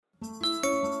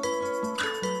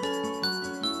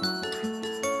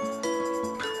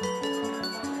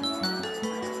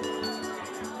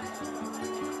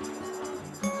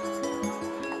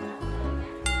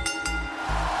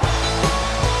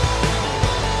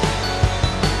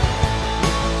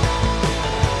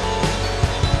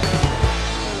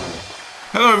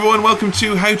Hello everyone, welcome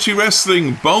to How to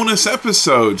Wrestling bonus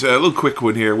episode. A little quick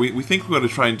one here. We think we're going to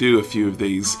try and do a few of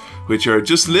these, which are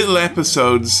just little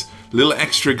episodes, little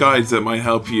extra guides that might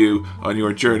help you on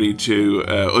your journey to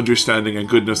understanding and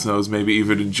goodness knows maybe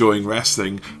even enjoying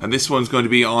wrestling. And this one's going to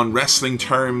be on wrestling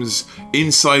terms,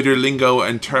 insider lingo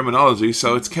and terminology.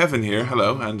 So it's Kevin here,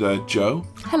 hello, and Joe.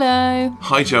 Hello.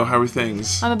 Hi Joe, how are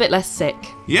things? I'm a bit less sick.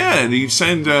 Yeah, and you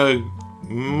sound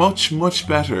much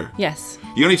better. Yes.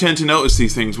 You only tend to notice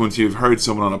these things once you've heard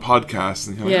someone on a podcast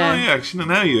and you're like, oh yeah, actually,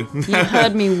 now you. You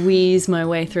heard me wheeze my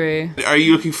way through. Are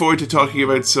you looking forward to talking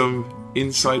about some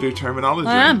insider terminology?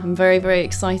 I am. I'm very, very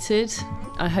excited.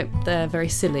 I hope they're very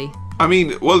silly. I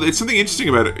mean, well, it's something interesting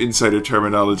about insider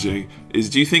terminology is,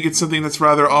 do you think it's something that's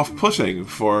rather off-putting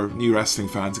for new wrestling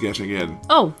fans getting in?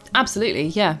 Oh, absolutely,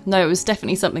 yeah. No, it was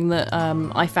definitely something that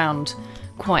I found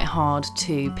quite hard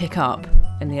to pick up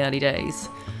in the early days.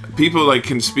 People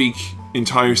can speak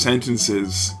entire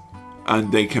sentences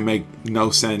and they can make no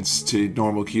sense to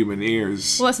normal human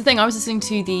ears. Well, that's the thing. I was listening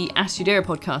to the Attitude Era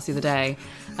podcast the other day,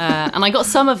 and I got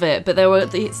some of it, but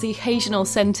it's the occasional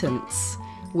sentence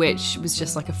which was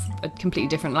just like a completely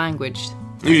different language.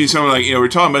 Usually someone we're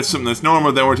talking about something that's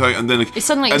normal, then we're talking, and then it's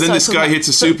suddenly and then this guy hits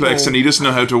a suplex and he doesn't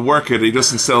know how to work it. He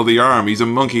doesn't sell the arm. He's a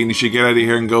monkey and he should get out of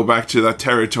here and go back to that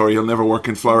territory. He'll never work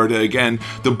in Florida again.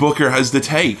 The booker has the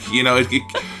take.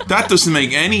 That doesn't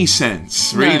make any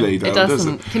sense, really. No, it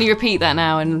doesn't. Can you repeat that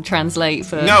now and translate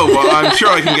for? No, but I'm sure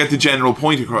I can get the general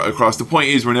point across. The point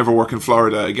is, we're never working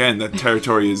Florida again. That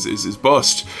territory is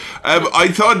bust. I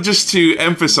thought just to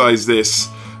emphasize this.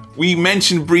 We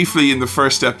mentioned briefly in the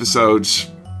first episode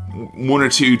one or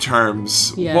two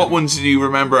terms. Yeah. What ones do you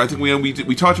remember? I think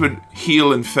we talked about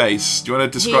heel and face. Do you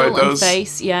want to describe those? Heel and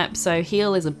face, yeah. So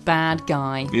heel is a bad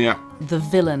guy. Yeah. The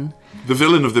villain. The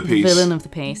villain of the piece. Villain of the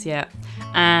piece, yeah.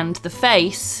 And the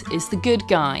face is the good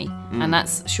guy, and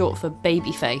that's short for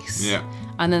baby face. Yeah.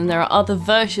 And then there are other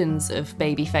versions of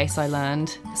baby face I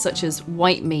learned, such as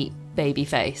white meat baby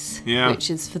face, which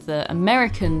is for the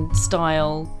American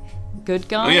style good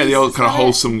guy. Oh yeah, the old kind of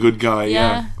wholesome good guy.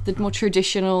 Yeah, the more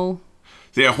traditional.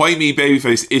 Yeah, White Meat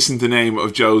Babyface isn't the name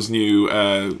of Joe's new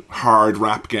hard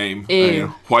rap game.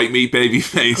 White Meat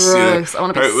Babyface. Gross. I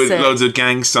want to be with sick. Loads of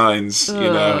gang signs,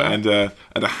 and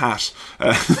a hat.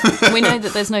 We know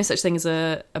that there's no such thing as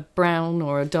a brown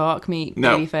or a dark meat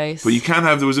babyface. But you can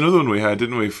have. There was another one we had,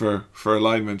 didn't we, for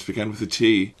alignment, began with a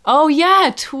T. Oh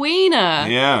yeah, tweener.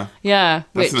 Yeah.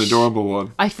 That's an adorable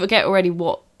one. I forget already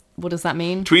what does that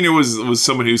mean? Tweener was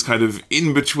someone who's kind of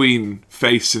in between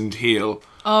face and heel.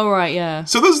 Oh right, yeah.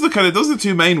 So those are the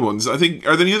two main ones. I think.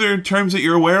 Are there any other terms that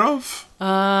you're aware of?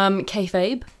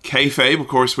 Kayfabe. Kayfabe, of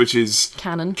course, which is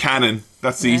canon. Canon.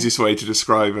 That's the easiest way to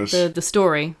describe it. The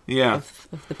story. Yeah.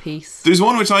 Of the piece. There's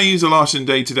one which I use a lot in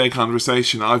day-to-day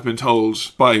conversation. I've been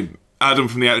told by Adam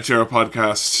from the Attitude Era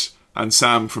podcast and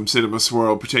Sam from Cinema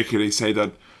Swirl particularly say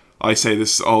that I say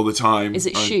this all the time. Is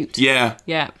it shoot? Yeah.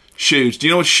 Yeah. Shoot. Do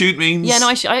you know what shoot means? Yeah,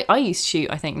 no, I use shoot,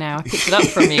 I think, now. I picked it up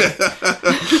from you.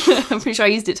 I'm pretty sure I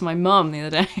used it to my mum the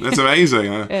other day. That's amazing.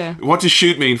 Yeah. What does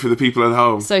shoot mean for the people at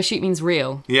home? So shoot means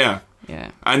real. Yeah.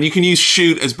 Yeah. And you can use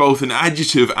shoot as both an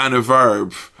adjective and a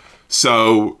verb.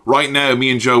 So right now, me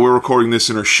and Joe, we're recording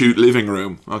this in our shoot living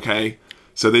room, okay?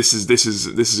 So this is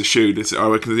a shoot.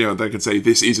 They could say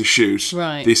this is a shoot.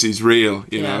 Right. This is real,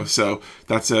 you know. So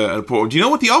that's important. Do you know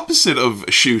what the opposite of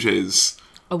a shoot is?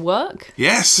 A work?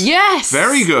 Yes. Yes.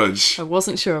 Very good. I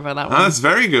wasn't sure about that one. That's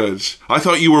very good. I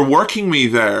thought you were working me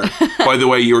there by the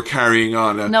way you were carrying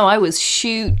on. No, I was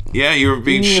shoot. Yeah, you were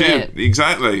being shoot.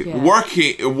 Exactly. Yeah. Work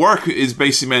is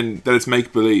basically meant that it's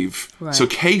make-believe. Right. So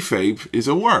kayfabe is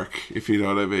a work, if you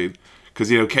know what I mean. Because,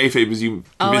 kayfabe is you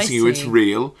convincing you it's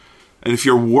real. And if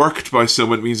you're worked by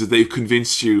someone, it means that they've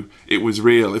convinced you it was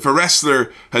real. If a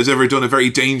wrestler has ever done a very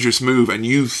dangerous move and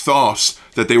you thought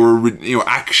that they were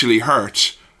actually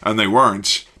hurt and they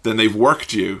weren't, then they've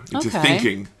worked you into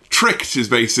thinking. Tricked is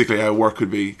basically how work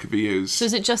could be used. So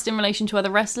is it just in relation to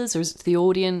other wrestlers, or is it to the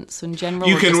audience in general,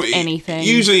 or just anything?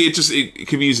 Usually it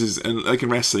can be used, like in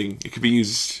wrestling, it could be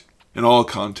used in all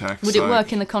contexts. Would it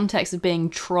work in the context of being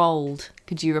trolled?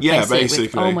 Could you replace it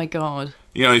with, oh my god?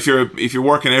 If you're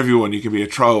working everyone, you can be a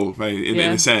troll in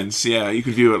a sense. Yeah, you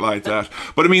could view it like that.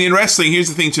 But I mean, in wrestling, here's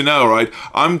the thing to know, right?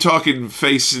 I'm talking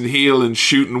face and heel and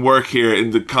shoot and work here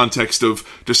in the context of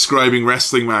describing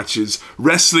wrestling matches.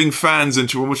 Wrestling fans, and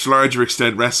to a much larger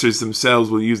extent, wrestlers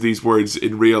themselves, will use these words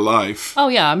in real life. Oh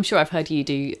yeah, I'm sure I've heard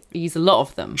you use a lot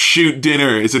of them. Shoot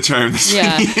dinner is a term that's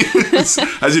been used,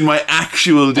 as in my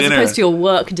actual dinner. As opposed to your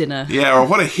work dinner. Yeah, or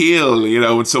what a heel,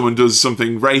 when someone does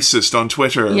something racist on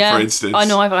Twitter, for instance. I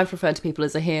know, I've referred to people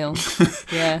as a heel.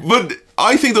 Yeah. But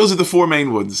I think those are the 4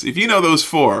 main ones. If you know those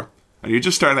 4, and you're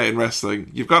just starting out in wrestling,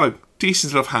 you've got a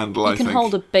decent enough handle, I think. You can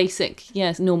hold a basic,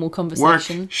 normal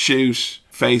conversation. Work, shoot,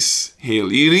 face,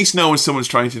 heel. You at least know when someone's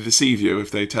trying to deceive you if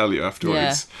they tell you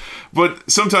afterwards. Yeah. But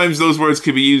sometimes those words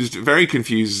can be used very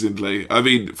confusingly. I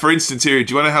mean, for instance here,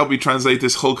 do you want to help me translate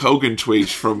this Hulk Hogan tweet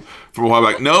from a while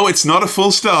back? No, it's not a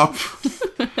full stop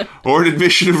or an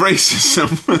admission of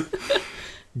racism.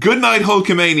 Good night,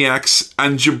 Hulkamaniacs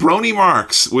and jabroni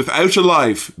marks without a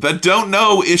life that don't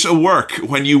know it a work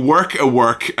when you work a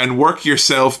work and work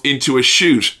yourself into a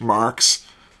shoot, marks.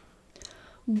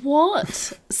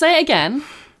 What? Say it again.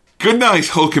 Good night,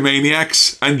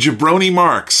 Hulkamaniacs and jabroni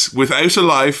marks without a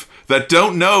life that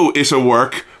don't know it a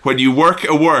work when you work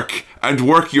a work and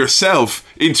work yourself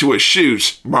into a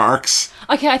shoot, marks.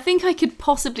 Okay, I think I could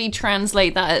possibly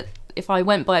translate that if I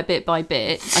went by bit. I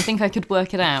think I could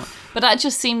work it out. But that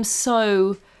just seems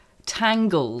so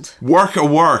tangled. Work a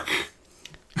work.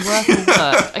 Work a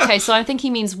work. Okay, so I think he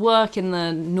means work in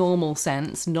the normal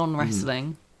sense,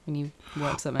 non-wrestling, when you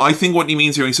work something. I think what he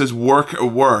means here, when he says work a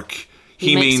work,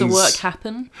 he makes a work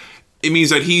happen. It means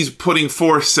that he's putting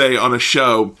forth, say, on a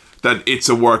show that it's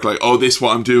a work, like, oh, this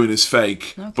what I'm doing is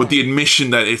fake. Okay. But the admission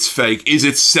that it's fake is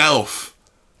itself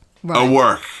a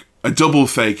work. A double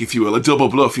fake, if you will, a double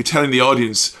bluff. You're telling the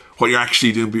audience what you're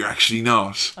actually doing, but you're actually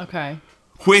not. Okay.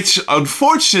 Which,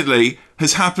 unfortunately,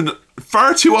 has happened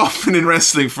far too often in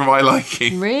wrestling for my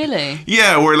liking. Really?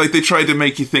 Yeah, where like they try to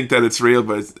make you think that it's real,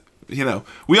 but, you know,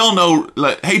 we all know,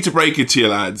 like, hate to break it to you,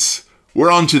 lads,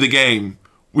 we're on to the game.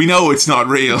 We know it's not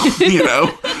real, you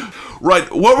know? Right,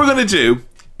 what we're going to do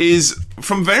is,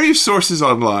 from various sources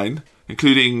online,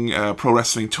 including Pro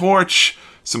Wrestling Torch,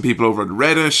 some people over at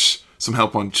Reddit, some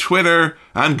help on Twitter,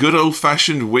 and good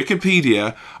old-fashioned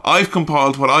Wikipedia, I've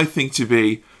compiled what I think to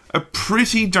be a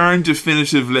pretty darn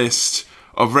definitive list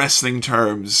of wrestling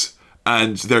terms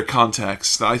and their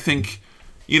context. I think,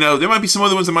 you know, there might be some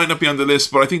other ones that might not be on the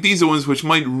list, but I think these are ones which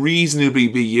might reasonably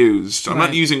be used. I'm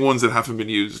not using ones that haven't been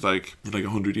used like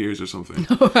 100 years or something.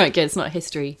 Alright, good. It's not a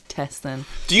history test then.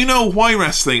 Do you know why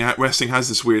wrestling has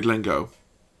this weird lingo?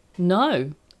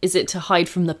 No. Is it to hide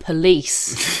from the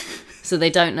police? So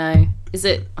they don't know. Is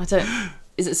it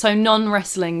so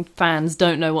non-wrestling fans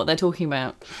don't know what they're talking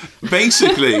about?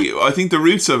 Basically, I think the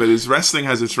roots of it is wrestling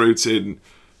has its roots in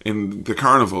the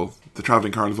carnival, the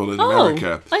traveling carnival in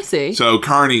America. I see. So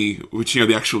carny, which, you know,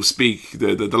 the actual speak,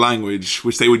 the language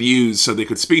which they would use so they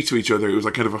could speak to each other, it was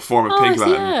like kind of a form of pig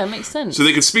Latin. Yeah, makes sense. So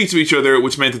they could speak to each other,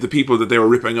 which meant that the people that they were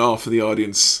ripping off for the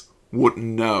audience wouldn't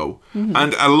know. Mm-hmm.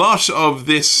 And a lot of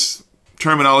this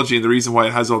terminology and the reason why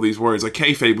it has all these words, like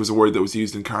kayfabe was a word that was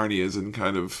used in carny as in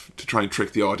kind of to try and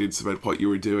trick the audience about what you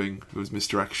were doing. It was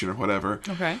misdirection or whatever.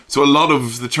 Okay. So a lot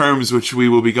of the terms which we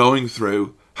will be going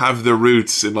through have their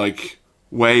roots in like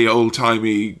way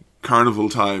old-timey carnival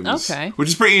times. Okay. Which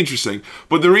is pretty interesting.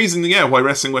 But the reason, why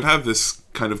wrestling would have this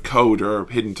kind of code or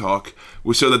hidden talk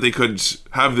was so that they could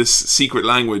have this secret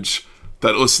language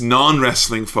that us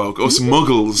non-wrestling folk, us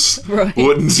muggles,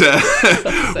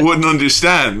 wouldn't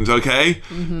understand, okay?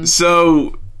 Mm-hmm.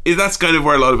 So that's kind of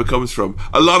where a lot of it comes from.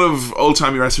 A lot of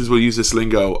old-timey wrestlers will use this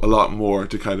lingo a lot more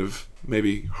to kind of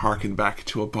maybe harken back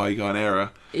to a bygone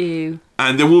era. Ew.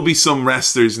 And there will be some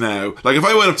wrestlers now. Like if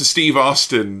I went up to Steve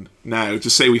Austin now to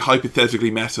say we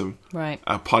hypothetically met him at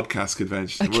a podcast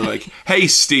convention. Okay. We're like, hey,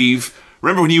 Steve,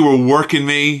 remember when you were working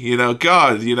me? You know,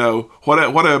 God, you know, what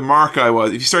a mark I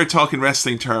was. If you started talking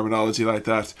wrestling terminology like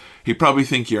that, he'd probably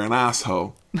think you're an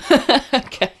asshole.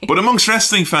 Okay. But amongst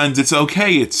wrestling fans, it's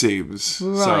okay, it seems.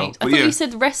 Right. So, I thought you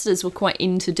said wrestlers were quite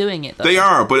into doing it, though. They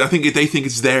are, but I think they think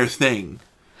it's their thing.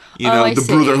 You know, the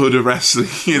brotherhood of wrestling,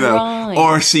 you know,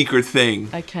 or secret thing.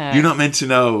 Okay. You're not meant to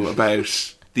know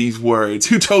about these words.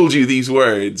 Who told you these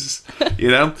words? You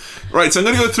know? Right, so I'm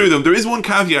going to go through them. There is one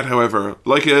caveat, however.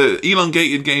 Like a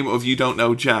elongated game of You Don't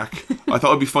Know Jack. I thought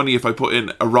it'd be funny if I put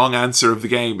in a wrong answer of the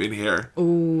game in here.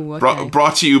 Ooh, okay.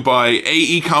 Brought to you by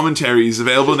AE Commentaries,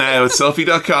 available now at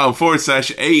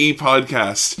selfie.com/AE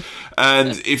podcast.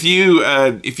 And if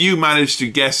you manage to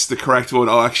guess the correct one,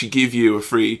 I'll actually give you a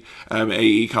free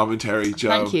AE commentary, Joe.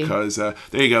 Thank you. Because there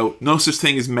you go. No such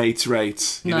thing as mates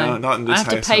rates. You know, not in this house.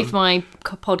 I have to pay for my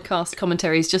podcast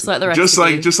commentaries just like the rest of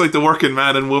you. Just like the working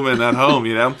man and woman at home,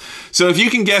 you know. So if you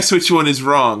can guess which one is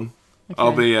wrong,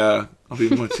 okay. I'll be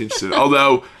much interested.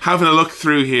 Although having a look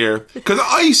through here, because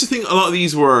I used to think a lot of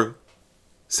these were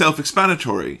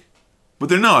self-explanatory, but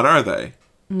they're not, are they?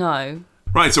 No.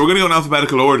 Right, so we're going to go in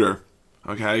alphabetical order.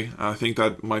 Okay, I think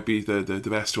that might be the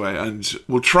best way, and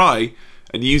we'll try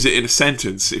and use it in a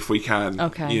sentence if we can.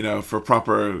 Okay. You know, for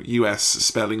proper US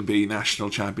Spelling Bee National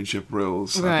Championship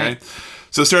rules. Right. Okay.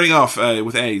 So starting off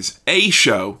with A's. A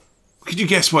show. Could you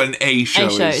guess what an A show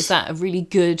is? A show, is that a really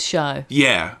good show?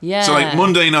 Yeah. Yeah. So like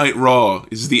Monday Night Raw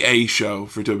is the A show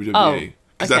for WWE. Oh.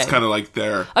 Because Okay. that's kind of like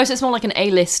their... Oh, so it's more like an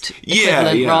A-list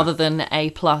equivalent rather than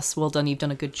A+. Well done, you've done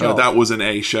a good job. that was an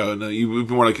A show. No, you would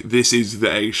be more like, this is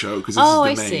the A show, because this Oh,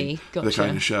 is the I main see. the Gotcha.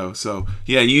 kind of show. So,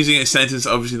 yeah, using a sentence,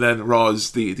 obviously then Raw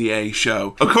is the A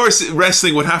show. Of course,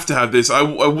 wrestling would have to have this. I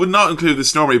would not include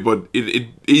this normally, but it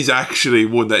is actually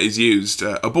one that is used.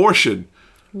 Abortion.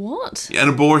 What? An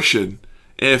abortion.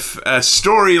 If a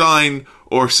storyline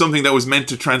or something that was meant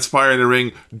to transpire in the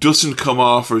ring doesn't come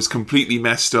off or is completely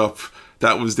messed up,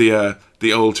 that was the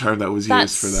old term that was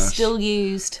That's used for that. still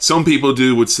used. Some people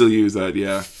would still use that,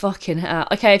 yeah. Fucking hell.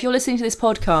 Okay, if you're listening to this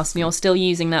podcast and you're still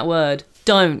using that word,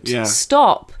 don't. Yeah.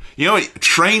 Stop. You know what?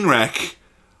 Train wreck.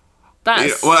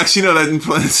 That's... Well, actually, no,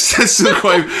 that's still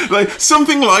quite like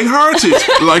something lighthearted,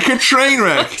 like a train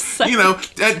wreck. You know,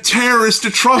 a terrorist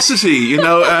atrocity. You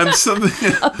know, and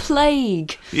something. a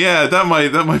plague. Yeah, that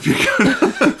might be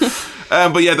good.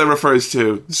 But yeah, that refers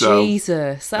to. So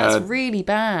Jesus, that's really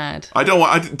bad. I don't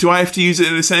want. Do I have to use it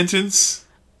in a sentence?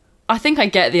 I think I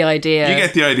get the idea. You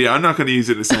get the idea. I'm not going to use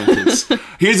it in a sentence.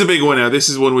 Here's a big one now. This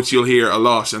is one which you'll hear a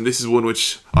lot, and this is one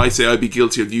which I'd say I'd be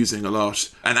guilty of using a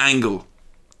lot. An angle.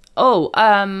 Oh,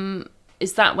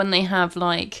 is that when they have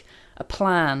like a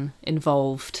plan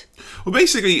involved? Well,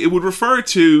 basically, it would refer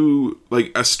to like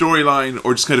a storyline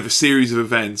or just kind of a series of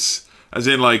events, as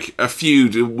in like a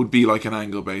feud. It would be like an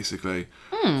angle, basically.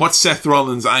 What's Seth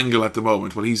Rollins' angle at the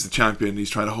moment? Well, he's the champion. He's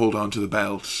trying to hold on to the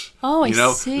belt. Oh, you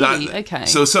know? I see. Okay.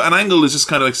 So an angle is just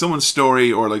kind of like someone's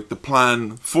story or like the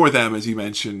plan for them, as you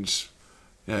mentioned.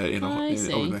 Over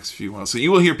the next few while. So you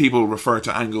will hear people refer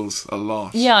to angles a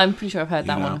lot. Yeah, I'm pretty sure I've heard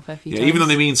that one a fair few times. Even though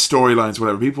they mean storylines,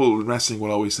 whatever, people in wrestling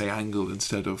will always say angle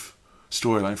instead of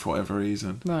storyline for whatever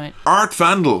reason. Right. Art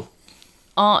vandal.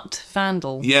 Art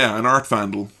vandal. Yeah, an art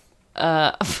vandal.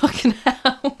 Fucking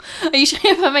hell. Are you sure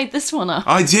you ever made this one up?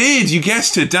 I did. You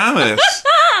guessed it. Damn it.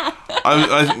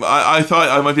 I thought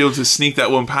I might be able to sneak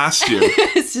that one past you.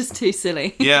 It's just too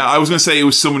silly. Yeah, I was going to say it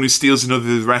was someone who steals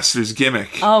another wrestler's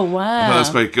gimmick. Oh, wow. I thought that was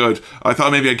quite good. I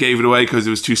thought maybe I gave it away because it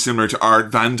was too similar to Art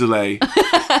Vandelay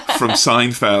from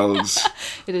Seinfeld.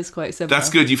 It is quite similar. That's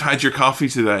good. You've had your coffee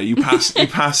today. You passed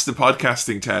the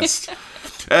podcasting test.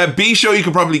 B show you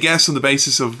can probably guess on the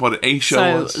basis of what A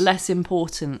show was. So less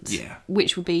important. Yeah.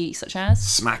 Which would be such as?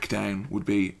 SmackDown would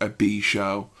be a B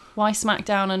show. Why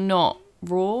SmackDown and not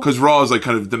Raw? Because Raw is like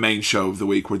kind of the main show of the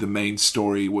week where the main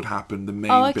story would happen, the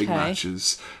main big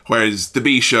matches. Whereas the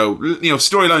B show,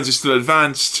 storylines are still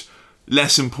advanced,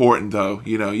 less important though.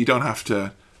 You know, you don't have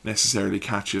to necessarily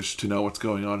catch it to know what's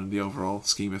going on in the overall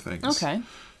scheme of things. Okay.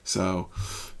 So,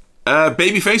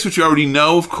 babyface, which you already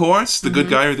know, of course, the good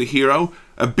guy or the hero.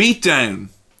 A beatdown.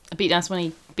 A beatdown's when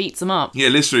he beats them up. Yeah,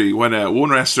 literally, when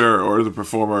one wrestler or other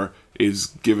performer is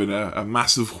given a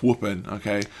massive whooping,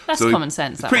 okay? That's common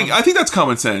sense, that one. I think that's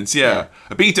common sense, yeah.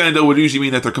 A beatdown, though, would usually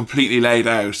mean that they're completely laid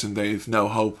out and they've no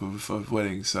hope of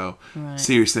winning, so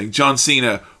serious thing. John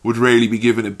Cena would rarely be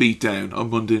given a beatdown on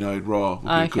Monday Night Raw.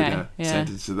 Would be a good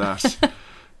sentence to that.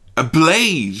 A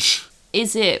blade.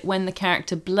 Is it when the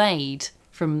character Blade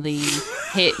from the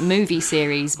hit movie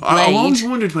series Blade? I always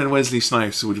wondered when Wesley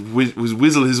Snipes would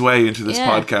whizzle his way into this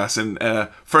podcast, and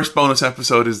first bonus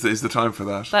episode is the time for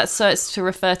that. That's so it's to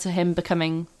refer to him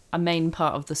becoming a main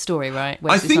part of the story, right?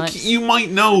 Wesley I think Snipes. you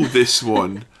might know this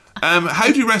one.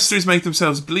 How do wrestlers make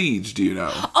themselves bleed? Do you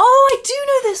know? Oh, I do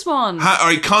know this one. All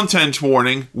right, content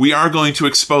warning. We are going to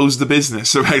expose the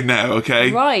business right now,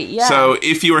 okay? Right, yeah. So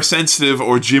if you are sensitive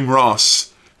or Jim Ross,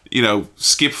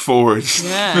 skip forward.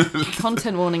 Yeah,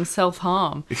 content warning,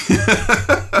 self-harm.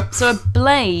 So a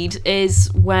blade is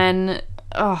when...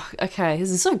 Oh, okay,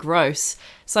 this is so gross.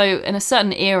 So in a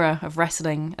certain era of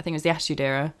wrestling, I think it was the Attitude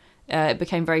Era, it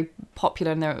became very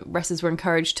popular and the wrestlers were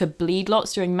encouraged to bleed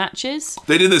lots during matches.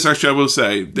 They did this, actually, I will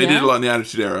say. They did a lot in the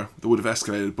Attitude Era. They would have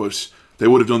escalated, but they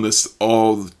would have done this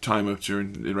all the time up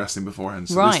in wrestling beforehand.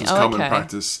 So this was common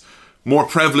practice. More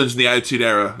prevalent in the Attitude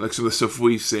Era, like some of the stuff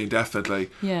we've seen, definitely.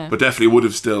 Yeah. But definitely would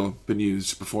have still been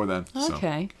used before then.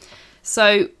 Okay.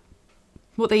 So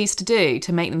what they used to do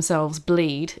to make themselves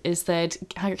bleed is they'd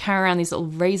carry around these little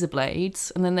razor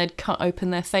blades and then they'd cut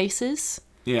open their faces.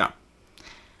 Yeah.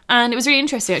 And it was really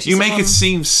interesting, actually. You make it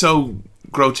seem so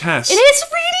grotesque. It is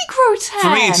really grotesque. For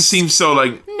me, it just seems so,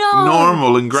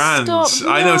 normal and grand. Stop.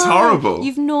 I know, it's horrible.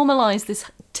 You've normalised this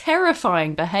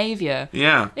terrifying behaviour.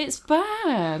 Yeah. It's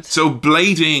bad. So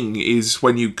blading is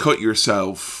when you cut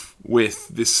yourself with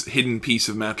this hidden piece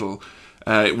of metal.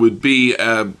 It would be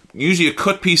usually a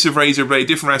cut piece of razor blade.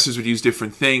 Different wrestlers would use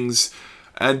different things.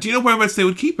 Do you know whereabouts they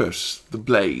would keep it, the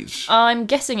blade? I'm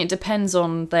guessing it depends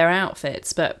on their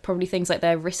outfits, but probably things like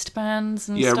their wristbands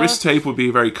and stuff. Yeah, wrist tape would be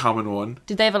a very common one.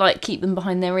 Did they ever like keep them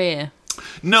behind their ear?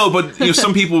 No, but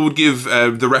some people would give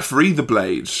the referee the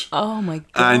blade. Oh my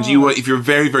god! And if you're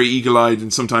very, very eagle-eyed,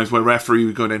 and sometimes when a referee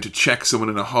would go down to check someone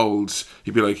in a hold,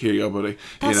 he'd be like, "Here you go, buddy."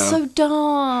 That's so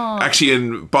dark. Actually,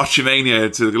 in Botchamania,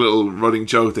 it's a little running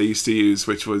joke they used to use,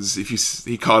 which was if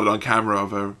he caught it on camera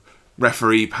of a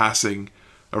referee passing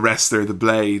a wrestler the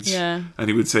blade, yeah, and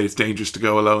he would say it's dangerous to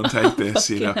go alone, take this.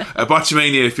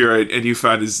 Botchamania, if you're a new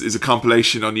fan, is a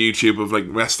compilation on YouTube of like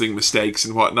wrestling mistakes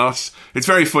and whatnot. It's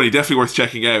very funny, definitely worth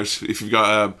checking out if you've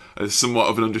got a somewhat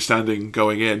of an understanding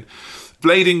going in.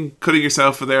 Blading, cutting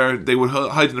yourself there, they would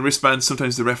hide in the wristband.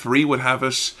 Sometimes the referee would have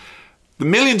it. The $1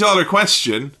 million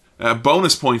question,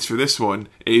 bonus points for this one,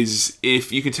 is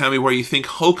if you can tell me where you think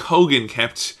Hulk Hogan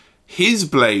kept his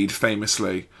blade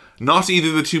famously. Not either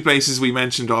of the two places we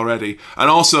mentioned already. And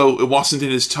also, it wasn't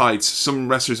in his tights. Some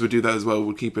wrestlers would do that as well,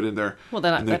 would keep it in their, in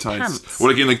their tights. pants.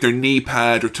 Well, again, like their knee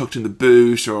pad or tucked in the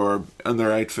boot or on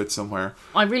their outfit somewhere.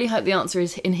 I really hope the answer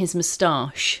is in his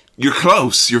moustache. You're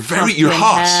close. You're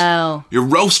hot. Hell. You're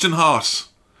roasting hot.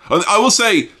 I will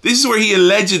say, this is where he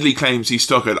allegedly claims he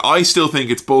stuck it. I still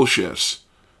think it's bullshit.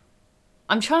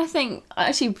 I'm trying to think.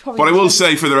 Actually, probably. But I will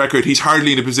say, for the record, he's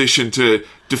hardly in a position to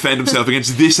defend himself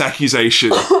against this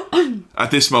accusation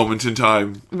at this moment in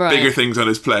time. Right. Bigger things on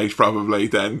his plate, probably,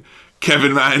 than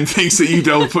Kevin Mann thinks that you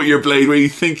don't put your blade where you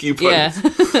think you put it.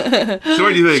 So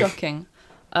what do you think? Shocking.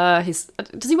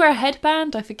 Does he wear a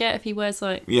headband? I forget if he wears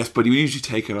like... Yes, but he would usually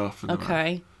take it off.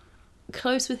 Okay.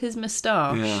 Close with his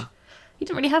moustache. Yeah. He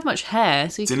didn't really have much hair.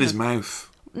 So it's in his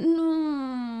mouth.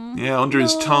 No. Yeah, under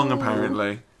his tongue,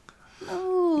 apparently.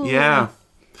 No. Yeah.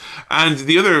 And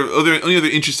the only other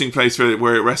interesting place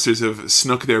where wrestlers have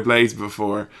snuck their blades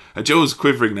before. Joe's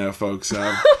quivering now, folks.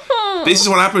 This is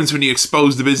what happens when you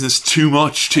expose the business too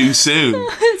much too soon.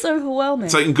 It's overwhelming.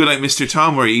 It's like in Goodnight Mr.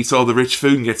 Tom, where he eats all the rich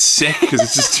food and gets sick because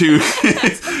it's just too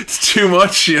it's too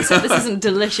much. You know? So this isn't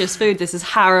delicious food. This is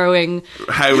harrowing.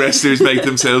 How wrestlers make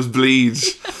themselves bleed.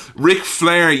 Ric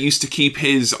Flair used to keep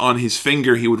his on his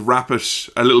finger. He would wrap it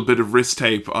a little bit of wrist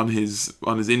tape on his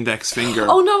index finger.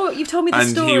 Oh no! You've told me the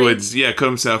story. And he would cut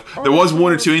himself. There was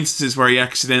one or two instances where he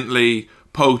accidentally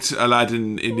poked a lad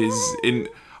in.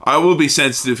 I will be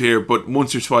sensitive here, but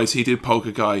once or twice he did poke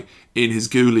a guy in his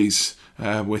ghoulies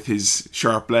with his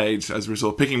sharp blade as a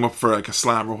result, picking him up for like a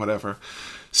slam or whatever.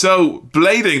 So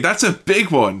blading, that's a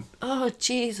big one. Oh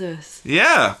Jesus!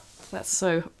 Yeah, that's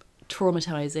so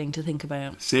traumatizing to think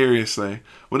about. Seriously.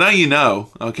 Well, now you know,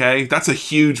 okay? That's a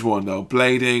huge one, though.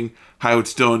 Blading, how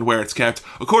it's done, where it's kept.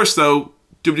 Of course, though,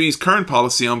 WWE's current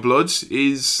policy on blood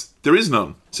is there is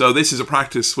none. So this is a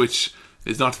practice which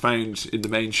is not found in the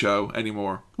main show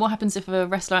anymore. What happens if a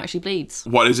wrestler actually bleeds?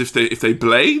 What is if they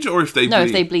blade or if they bleed? No,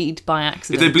 if they bleed by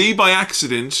accident. If they bleed by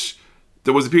accident,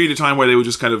 there was a period of time where they would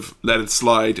just kind of let it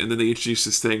slide, and then they introduced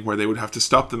this thing where they would have to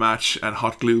stop the match and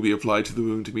hot glue be applied to the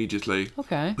wound immediately.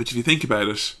 Okay. But if you think about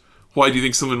it, why do you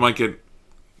think someone might get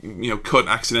cut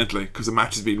accidentally? Because the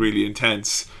match has been really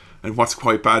intense, and what's a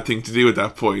quite bad thing to do at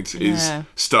that point is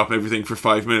stop everything for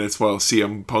 5 minutes while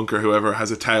CM Punk or whoever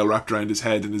has a towel wrapped around his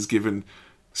head and is given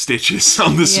stitches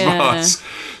on the spots.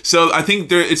 So I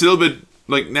think it's a little bit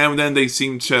like now and then they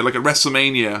seem to, like at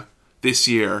WrestleMania this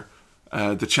year,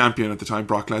 the champion at the time,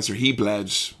 Brock Lesnar, he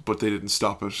bled, but they didn't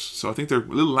stop it. So I think they're a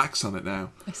little lax on it now.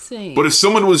 I see. But if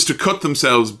someone was to cut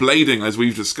themselves blading, as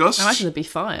we've discussed, I imagine they'd be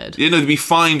fired. Yeah, they'd be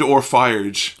fined or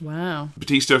fired. Wow.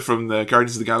 Batista from the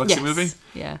Guardians of the Galaxy movie?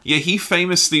 Yeah. Yeah, he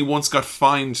famously once got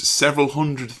fined several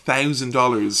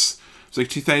 $100,000. It was like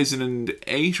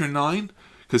 2008 or 9.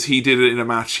 Because he did it in a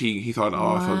match, he thought,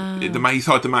 he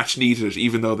thought the match needed it,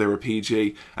 even though they were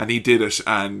PG, and he did it,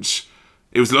 and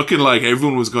it was looking like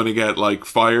everyone was going to get like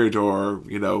fired or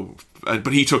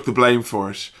but he took the blame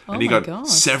for it, and he got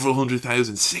several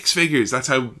 $100,000, 6 figures. That's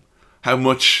how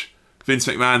much Vince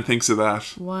McMahon thinks of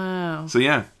that. Wow. So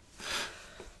yeah,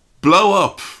 blow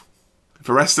up. If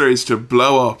a wrestler is to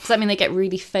blow up, does that mean they get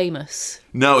really famous?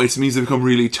 No, it means they become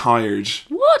really tired.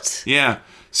 What? Yeah.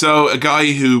 So a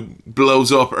guy who blows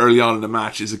up early on in a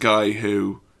match is a guy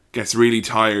who gets really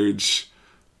tired,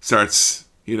 starts,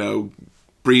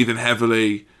 breathing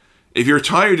heavily. If you're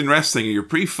tired in wrestling, you're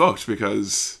pretty fucked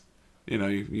because,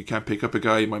 you can't pick up a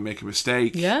guy, you might make a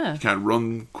mistake. Yeah. You can't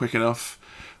run quick enough.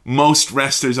 Most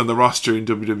wrestlers on the roster in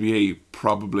WWE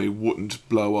probably wouldn't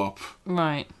blow up.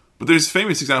 Right. But there's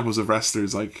famous examples of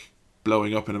wrestlers like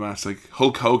blowing up in a match. Like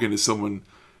Hulk Hogan is someone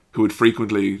who would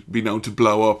frequently be known to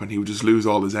blow up, and he would just lose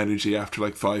all his energy after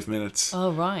like 5 minutes.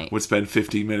 Oh, right. Would spend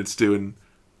 15 minutes doing,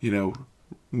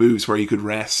 moves where he could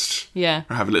rest. Yeah.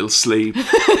 Or have a little sleep.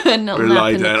 And or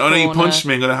lie down. Oh no, you punched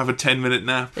me, I'm going to have a 10-minute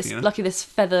nap. Lucky this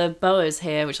feather boa's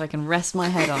here, which I can rest my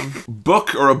head on.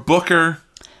 Book or a booker,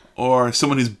 or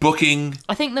someone who's booking.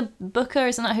 I think the booker,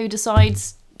 isn't that who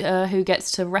decides who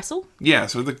gets to wrestle? Yeah,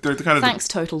 so they're the kind of... Thanks,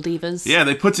 Total Divas. Yeah,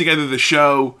 they put together the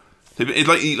show.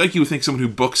 Like you would think someone who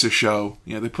books a show.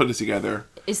 Yeah, they put it together.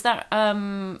 Is that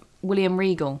William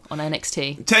Regal on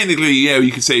NXT? Technically, yeah,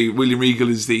 you could say William Regal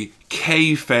is the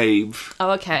kayfabe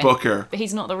booker. But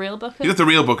he's not the real booker? He's not the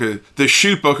real booker. The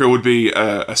shoot booker would be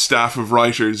a staff of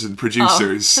writers and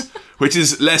producers, which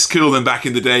is less cool than back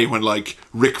in the day when, like,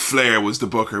 Ric Flair was the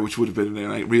booker, which would have been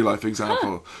a real-life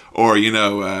example. Or,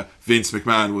 Vince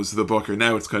McMahon was the booker.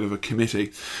 Now it's kind of a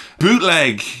committee.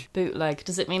 Bootleg. Bootleg.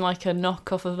 Does it mean like a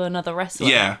knockoff of another wrestler?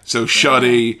 Yeah, so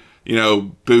shoddy...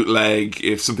 bootleg,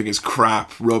 if something is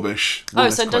crap, rubbish. So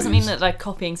it doesn't mean that they're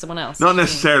copying someone else? Not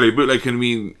necessarily. Bootleg can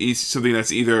mean something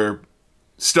that's either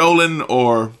stolen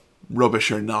or rubbish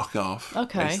or knockoff.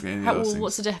 Okay.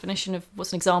 What's the definition of,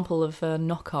 what's an example of a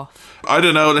knockoff? I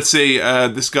don't know. Let's say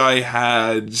this guy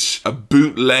had a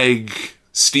bootleg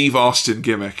Steve Austin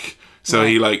gimmick. So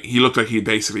he looked like he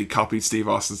basically copied Steve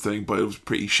Austin's thing, but it was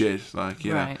pretty shit.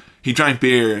 Right. He drank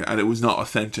beer and it was not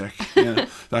authentic. Yeah,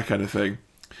 that kind of thing.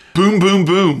 Boom, boom,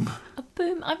 boom. A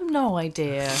boom? I've no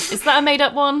idea. Is that a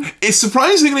made-up one? It's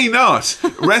surprisingly not.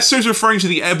 Wrestlers referring to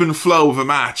the ebb and flow of a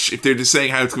match, if they're just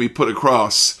saying how it's going to be put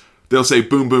across, they'll say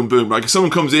boom, boom, boom. Like if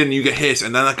someone comes in and you get hit,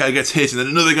 and then that guy gets hit, and then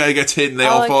another guy gets hit, and they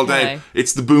all fall down.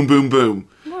 It's the boom, boom, boom.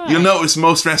 Right. You'll notice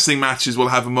most wrestling matches will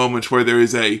have a moment where there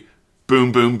is a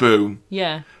boom, boom, boom.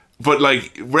 Yeah. But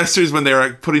like wrestlers, when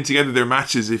they're putting together their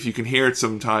matches, if you can hear it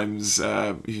sometimes,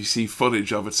 if you see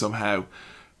footage of it somehow,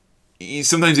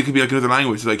 sometimes it could be like another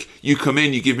language. Like you come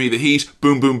in, you give me the heat,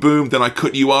 boom, boom, boom. Then I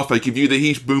cut you off, I give you the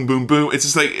heat, boom, boom, boom. It's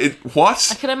just like what?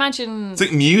 I can imagine. It's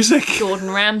like music. Gordon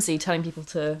Ramsay telling people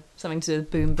something to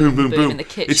boom, boom, boom, boom in the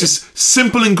kitchen. It's just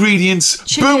simple ingredients.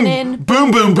 Chicken boom, in,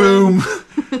 boom, boom,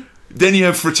 boom. Then you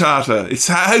have frittata. It's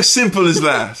how simple is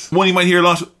that? One you might hear a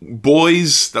lot: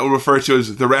 boys, that will refer to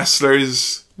as the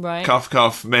wrestlers. Right. Cough,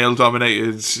 cough.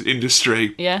 Male-dominated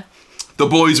industry. Yeah. The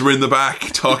boys were in the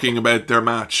back talking about their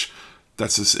match.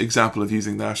 That's an example of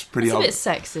using that. Pretty It's a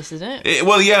bit sexist, isn't it?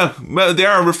 Well, yeah. Well, they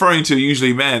are referring to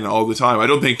usually men all the time. I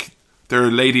don't think there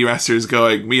are lady wrestlers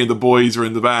going, me and the boys were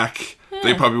in the back. Yeah.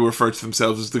 They probably refer to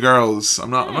themselves as the girls. I'm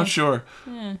not sure.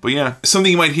 Yeah. But yeah,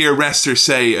 something you might hear wrestlers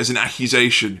say as an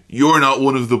accusation: you're not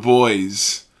one of the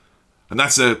boys. And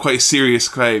that's quite a serious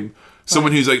claim.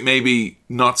 Someone who's like maybe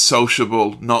not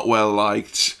sociable, not well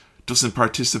liked, doesn't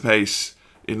participate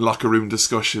in locker room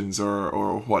discussions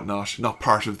or whatnot, not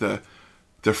part of the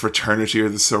fraternity or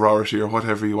the sorority or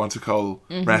whatever you want to call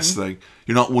wrestling.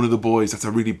 You're not one of the boys. That's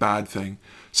a really bad thing.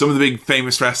 Some of the big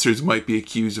famous wrestlers might be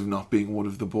accused of not being one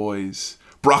of the boys.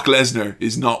 Brock Lesnar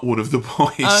is not one of the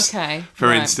boys. Okay.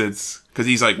 For instance, because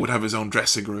he's would have his own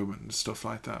dressing room and stuff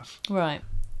like that. Right.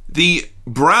 The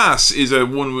brass is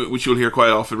one which you'll hear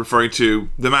quite often referring to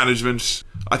the management.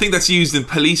 I think that's used in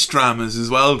police dramas as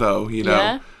well, though.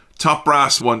 Yeah. Top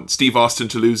brass want Steve Austin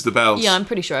to lose the belt. Yeah, I'm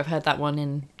pretty sure I've heard that one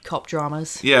in cop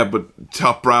dramas. Yeah, but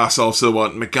top brass also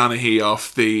want McGonaghy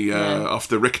off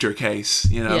the Richter case,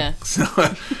 Yeah. So,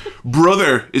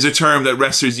 brother is a term that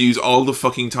wrestlers use all the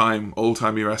fucking time,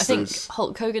 old-timey wrestlers. I think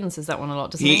Hulk Hogan says that one a lot,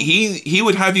 doesn't he? He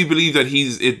would have you believe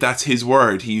that that's his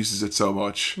word. He uses it so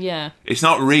much. Yeah. It's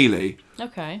not really.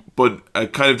 Okay. But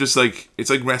kind of just it's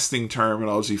like wrestling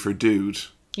terminology for dude.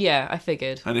 Yeah, I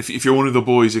figured. And if you're one of the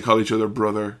boys, you call each other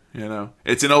brother,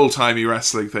 It's an old-timey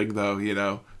wrestling thing, though,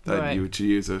 that you would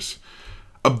use it.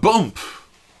 A bump.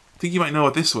 I think you might know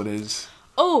what this one is.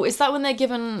 Oh, is that when they're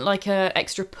given, a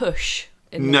extra push?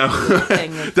 No.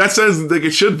 That sounds like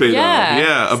it should be, though.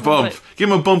 Yeah, a bump. Give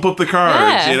him a bump up the card,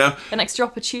 an extra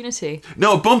opportunity.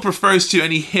 No, a bump refers to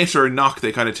any hit or knock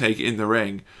they kind of take in the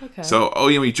ring. Okay. So,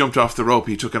 he jumped off the rope,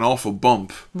 he took an awful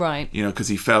bump. Right. Because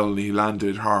he fell and he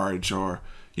landed hard, or...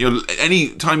 any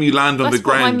time you land on the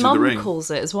ground That's what in the ring. my mum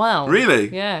calls it as well. Really?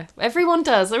 Yeah. Everyone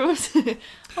does. Oh,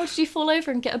 did you fall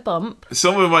over and get a bump?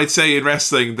 Someone might say in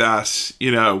wrestling that,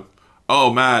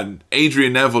 oh man,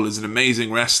 Adrian Neville is an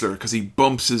amazing wrestler because he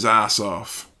bumps his ass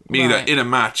off. Meaning that in a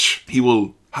match, he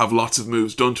will have lots of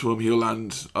moves done to him. He'll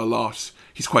land a lot.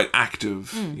 He's quite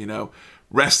active,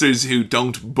 Wrestlers who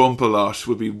don't bump a lot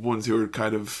would be ones who are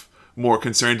kind of more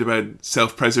concerned about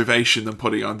self-preservation than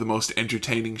putting on the most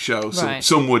entertaining show. So Right.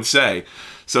 some would say.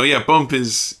 So yeah, bump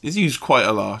is used quite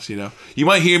a lot, you know. You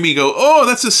might hear me go, "Oh,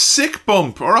 that's a sick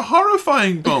bump," or a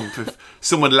horrifying bump if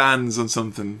someone lands on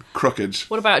something crooked.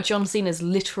 What about John Cena's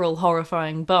literal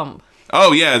horrifying bump?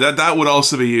 Oh yeah, that would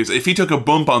also be used. If he took a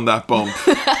bump on that bump,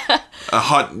 a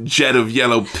hot jet of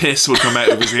yellow piss would come out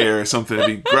of his ear or something.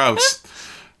 It'd be gross.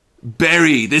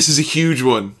 Bury. This is a huge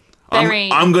one.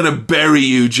 Bury. I'm gonna bury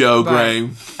you, Joe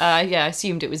Graham. Yeah, I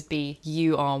assumed it was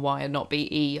B-U-R-Y and not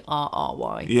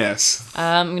B-E-R-R-Y. Yes.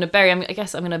 I'm going to bury, I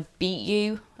guess I'm going to beat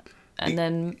you and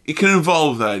then It can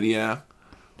involve that, yeah.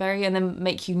 bury and then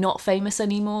make you not famous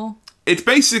anymore. It's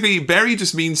basically, bury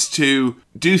just means to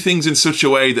do things in such a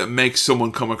way that makes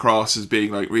someone come across as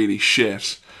being like really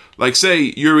shit. Like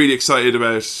say you're really excited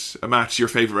about a match, your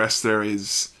favourite wrestler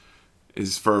is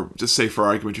for, just say for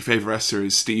argument, your favourite wrestler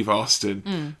is Steve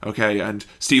Austin. Okay, and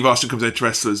Steve Austin comes out to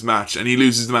wrestle his match and he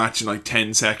loses the match in like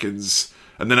 10 seconds.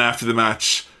 And then after the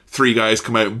match, 3 guys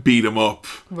come out and beat him up.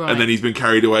 Right. And then he's been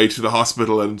carried away to the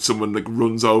hospital and someone like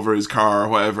runs over his car or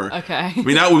whatever. Okay. I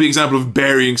mean, that would be an example of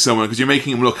burying someone because you're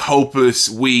making him look hopeless,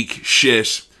 weak,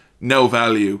 shit, no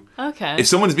value. Okay. If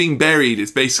someone's being buried,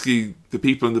 it's basically the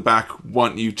people in the back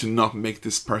want you to not make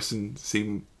this person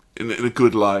seem in a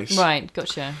good light. Right,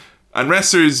 gotcha. And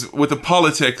wrestlers, with the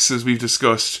politics, as we've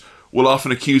discussed, will often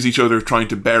accuse each other of trying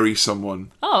to bury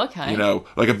someone. Oh, okay. You know,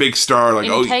 like a big star, like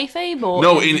in kayfabe or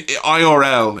no, in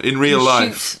IRL, in real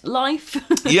life. shoot life?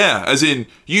 Yeah, as in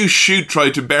you should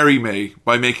try to bury me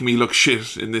by making me look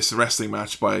shit in this wrestling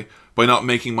match by not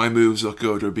making my moves look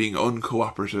good or being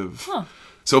uncooperative. Huh.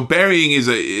 So burying is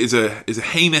a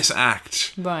heinous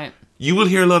act. Right. You will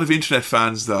hear a lot of internet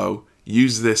fans though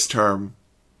use this term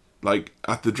like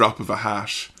at the drop of a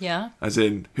hat. Yeah. As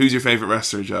in, who's your favourite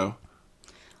wrestler, Joe?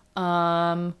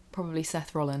 Probably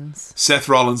Seth Rollins. Seth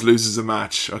Rollins loses a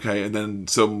match, okay, and then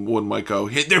someone might go,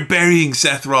 "Hey, they're burying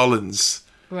Seth Rollins.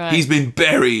 Right. He's been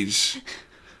buried."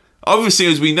 Obviously,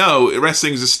 as we know,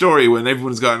 wrestling is a story when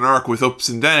everyone's got an arc with ups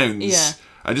and downs. Yeah.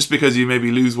 And just because you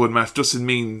maybe lose one match doesn't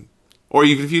mean, or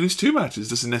even if you lose 2 matches,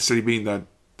 doesn't necessarily mean that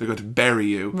they're going to bury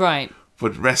you. Right.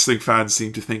 But wrestling fans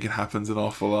seem to think it happens an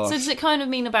awful lot. So does it kind of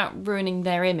mean about ruining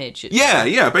their image?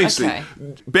 Yeah, basically. Okay.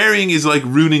 Burying is like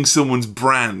ruining someone's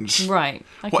brand. Right.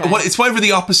 Okay. It's whatever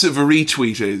the opposite of a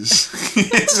retweet is.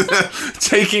 It's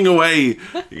taking away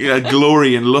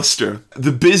glory and luster.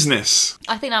 The business.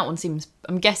 I think that one seems...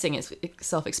 I'm guessing it's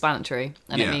self-explanatory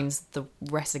and Yeah. it means the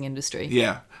wrestling industry.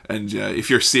 Yeah, and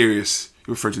if you're serious,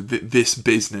 you refer to this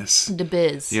business. The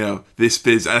biz. You know, this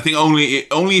biz. And I think only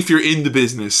if you're in the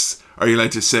business are you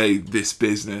allowed to say this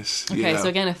business. you Okay, know? so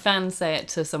again, if fans say it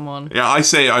to someone... Yeah, I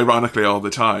say it ironically all the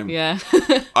time. Yeah.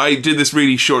 I did this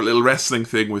really short little wrestling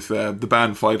thing with the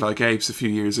band Fight Like Apes a few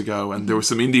years ago, and there were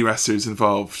some indie wrestlers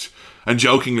involved. And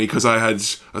jokingly, because I had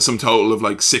a sum total of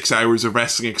like 6 hours of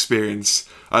wrestling experience,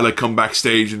 I like come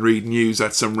backstage and read news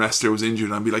that some wrestler was injured,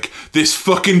 and I'd be like, "This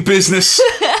fucking business,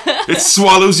 it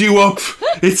swallows you up,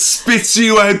 it spits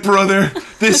you out, brother.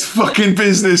 This fucking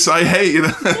business, I hate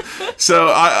it."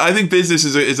 So I think business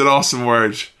is an awesome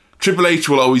word. Triple H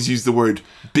will always use the word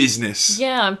business.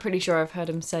 Yeah, I'm pretty sure I've heard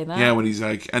him say that. Yeah, when he's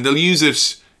like, and they'll use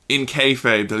it in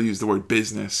kayfabe, they'll use the word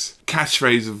business.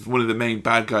 Catchphrase of one of the main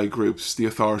bad guy groups, The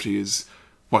Authority, is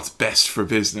what's best for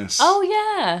business. Oh,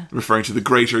 yeah. Referring to the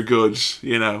greater good, which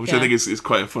Yeah. I think is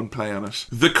quite a fun play on it.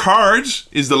 The card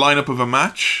is the lineup of a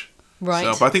match. Right.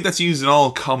 So, but I think that's used in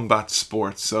all combat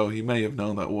sports, so you may have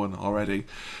known that one already.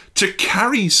 To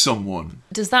carry someone.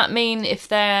 Does that mean if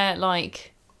they're like,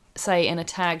 say, in a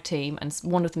tag team and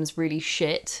one of them's really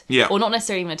shit, Yeah. or not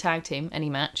necessarily even a tag team, any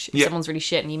match, if Yeah. someone's really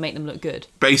shit and you make them look good?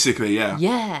 Basically, yeah.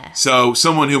 Yeah. So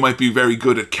someone who might be very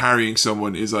good at carrying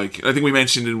someone is like, I think we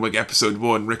mentioned in like episode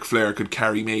 1, Ric Flair could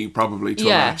carry me probably to a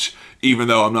Yeah. match, even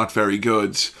though I'm not very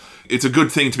good. It's a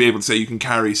good thing to be able to say you can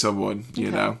carry someone,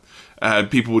 you know.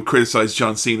 People would criticize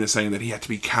John Cena saying that he had to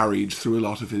be carried through a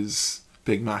lot of his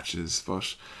big matches,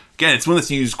 but again, it's one that's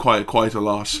used quite a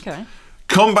lot. Okay.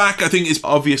 Comeback, I think, is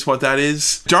obvious what that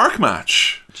is. Dark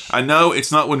match. I know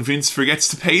it's not when Vince forgets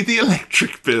to pay the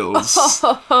electric bills.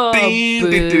 A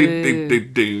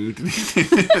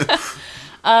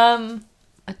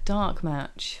dark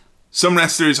match. Some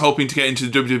wrestlers hoping to get into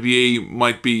the WWE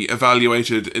might be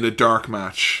evaluated in a dark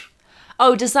match.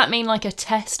 Oh, does that mean like a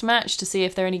test match to see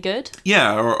if they're any good?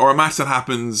 Yeah, or a match that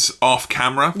happens off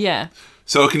camera. Yeah.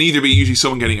 So it can either be usually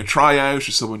someone getting a tryout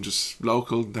or someone just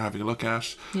local they're having a look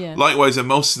at. Yeah. Likewise, at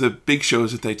most of the big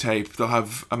shows that they tape, they'll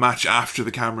have a match after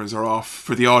the cameras are off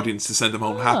for the audience to send them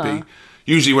home happy.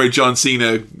 usually where John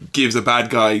Cena gives a bad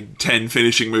guy 10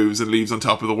 finishing moves and leaves on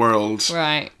top of the world.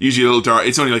 Right. Usually a little dark.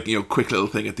 It's only like, quick little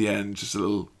thing at the end, just a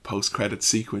little post-credit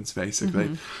sequence,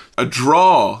 basically. A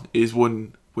draw is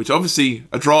one which obviously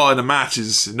a draw in a match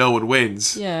is no one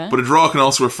wins. Yeah. But a draw can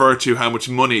also refer to how much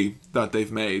money that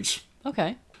they've made.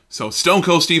 Okay. So Stone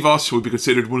Cold Steve Austin would be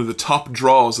considered one of the top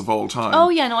draws of all time. Oh,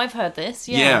 yeah, no, I've heard this.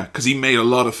 Yeah, because he made a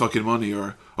lot of fucking money.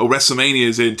 Or, WrestleMania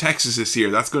is in Texas this year.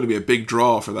 That's going to be a big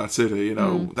draw for that city,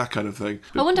 that kind of thing.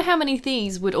 I wonder how many of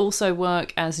these would also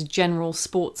work as general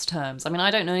sports terms. I mean,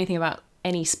 I don't know anything about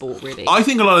any sport, really. I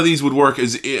think a lot of these would work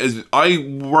as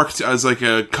I worked as like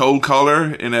a cold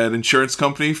caller in an insurance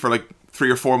company for like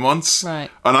 3 or 4 months. Right.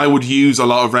 And I would use a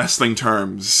lot of wrestling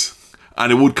terms.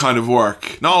 And it would kind of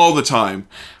work. Not all the time.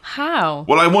 How?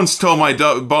 Well, I once told my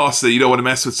boss that you don't want to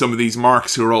mess with some of these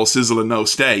marks who are all sizzle and no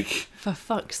steak. For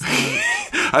fuck's sake.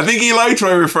 I think he liked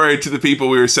when I referred to the people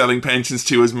we were selling pensions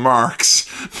to as marks.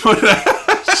 But,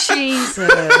 Jesus.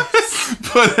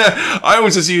 but I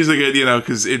was just using it,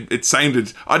 because it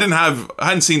sounded... I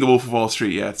hadn't seen The Wolf of Wall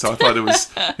Street yet, so I thought it was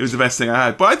the best thing I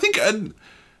had. But I think...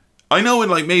 I know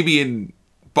maybe in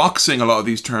boxing a lot of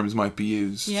these terms might be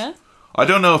used. Yeah? I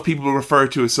don't know if people will refer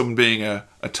to as someone being a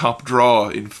top draw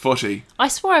in footy. I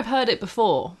swear I've heard it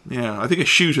before. Yeah, I think a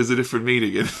shoot has a different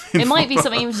meaning. It might be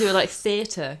something even to do with like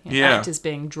theatre. Yeah. Actors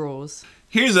being draws.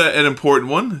 Here's an important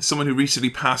one. Someone who recently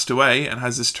passed away and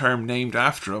has this term named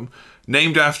after him.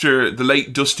 Named after the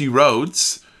late Dusty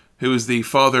Rhodes, who was the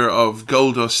father of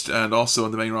Goldust and also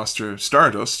on the main roster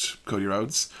Stardust, Cody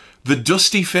Rhodes. The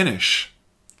Dusty Finish.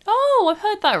 Oh, I've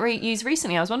heard that used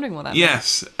recently. I was wondering what that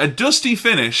Yes, a Dusty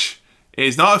Finish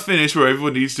is not a finish where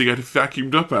everyone needs to get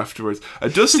vacuumed up afterwards. A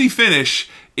Dusty Finish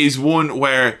is one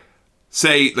where,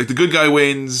 say, like the good guy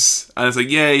wins, and it's like,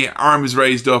 yay, arm is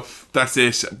raised up, that's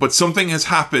it. But something has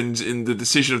happened in the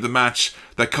decision of the match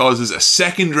that causes a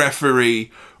second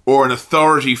referee or an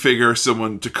authority figure or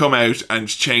someone to come out and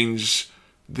change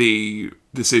the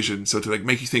decision. So to like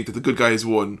make you think that the good guy has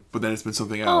won, but then it's been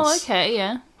something else. Oh, okay,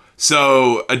 yeah.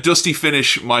 So a Dusty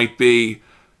Finish might be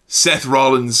Seth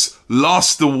Rollins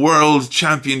lost the World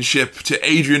Championship to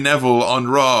Adrian Neville on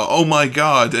Raw. Oh my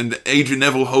God. And Adrian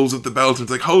Neville holds up the belt and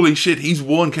it's like, holy shit, he's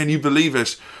won. Can you believe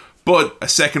it? But a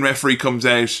second referee comes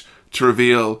out to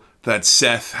reveal that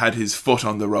Seth had his foot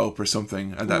on the rope or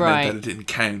something. And that meant that it didn't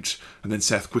count. And then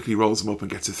Seth quickly rolls him up and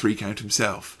gets a 3 count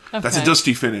himself. Okay. That's a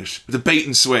Dusty Finish. The bait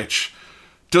and switch.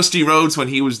 Dusty Rhodes, when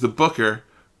he was the booker,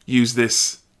 used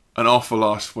this an awful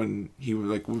lot when he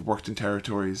worked in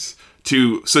territories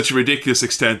to such a ridiculous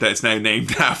extent that it's now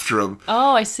named after him.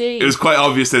 Oh, I see. It was quite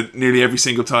obvious that nearly every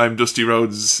single time Dusty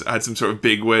Rhodes had some sort of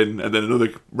big win and then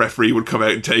another referee would come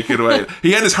out and take it away.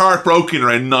 He had his heart broken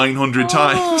around 900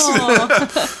 times.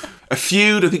 A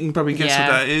feud, I think you can probably guess what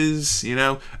that is,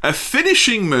 A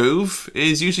finishing move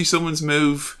is usually someone's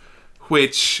move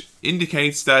which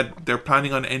indicates that they're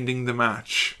planning on ending the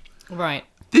match. Right.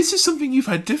 This is something you've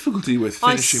had difficulty with,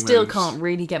 finishing moves. I still can't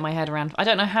really get my head around. I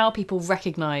don't know how people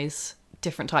recognise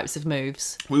different types of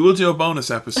moves. We will do a bonus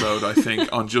episode, I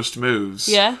think, on just moves.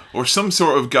 Yeah. Or some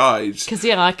sort of guide. Because,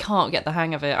 I can't get the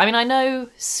hang of it. I mean, I know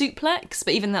suplex,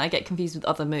 but even that I get confused with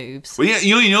other moves. Well, yeah,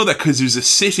 you only know that because there's a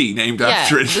city named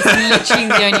after it. That's literally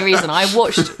the only reason. I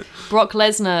watched Brock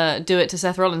Lesnar do it to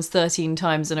Seth Rollins 13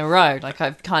 times in a row. Like,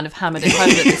 I've kind of hammered it home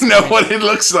at this You know point. what it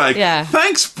looks like. Yeah.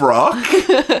 Thanks, Brock.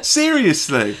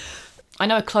 Seriously. I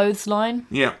know a clothesline.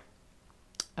 Yeah.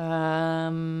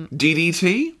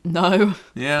 DDT? No.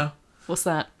 Yeah. What's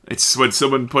that? It's when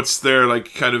someone puts their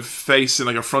kind of face in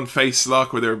a front face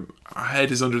lock where their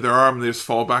head is under their arm and they just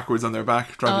fall backwards on their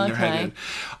back, driving their head in.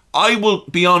 I will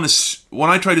be honest, when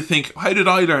I try to think, how did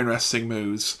I learn wrestling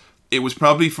moves? It was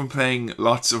probably from playing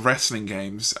lots of wrestling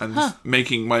games and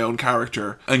making my own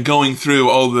character and going through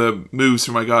all the moves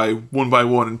for my guy one by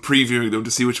one and previewing them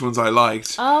to see which ones I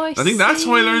liked. Oh, I think that's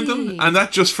how I learned them. And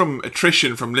that just from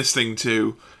attrition from listening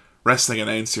to wrestling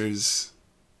announcers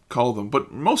call them.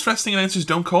 But most wrestling announcers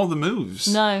don't call the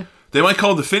moves. No. They might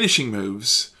call the finishing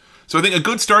moves. So I think a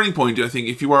good starting point,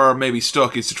 if you are maybe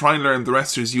stuck, is to try and learn the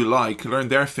wrestlers you like, learn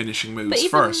their finishing moves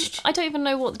first. I don't even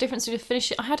know what the difference between a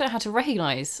finishing... I don't know how to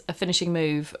recognise a finishing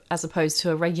move as opposed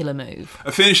to a regular move.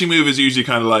 A finishing move is usually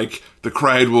kind of like, the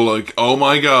crowd will oh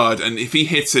my God, and if he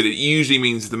hits it, it usually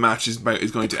means the match is going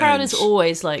to end. The crowd is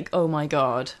always like, oh my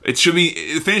God. The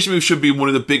finishing move should be one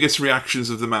of the biggest reactions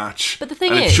of the match. But the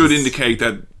thing is... it should indicate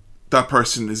that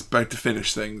person is about to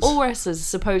finish things. All wrestlers,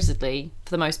 supposedly,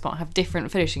 for the most part, have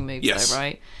different finishing moves, though,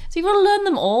 right? So you've got to learn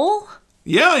them all?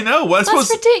 Yeah, I know. Well,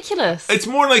 That's ridiculous. It's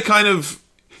more like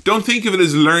don't think of it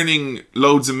as learning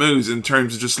loads of moves in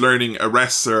terms of just learning a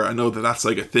wrestler and know that that's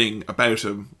like a thing about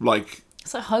him. Like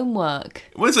It's like homework.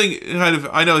 Well, it's like, kind of,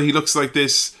 I know he looks like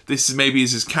this. This is maybe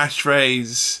is his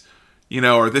catchphrase,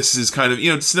 or this is kind of,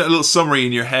 just a little summary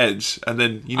in your head, and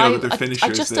then that their finisher I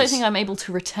just is don't this. think I'm able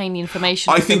to retain the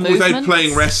information. I of think the without movements.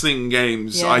 playing wrestling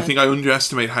games, I think I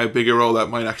underestimate how big a role that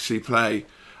might actually play.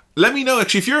 Let me know,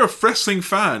 actually, if you're a wrestling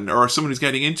fan or someone who's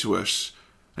getting into it,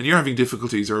 and you're having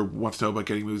difficulties or want to know about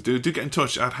getting moves, do get in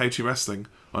touch at How To Wrestling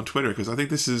on Twitter, because I think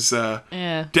this is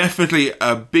definitely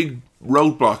a big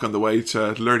roadblock on the way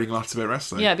to learning lots about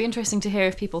wrestling. Yeah, it'd be interesting to hear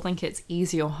if people think it's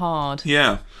easy or hard.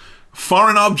 Yeah.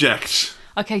 Foreign object.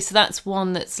 Okay, so that's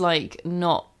one that's like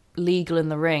not legal in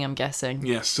the ring, I'm guessing.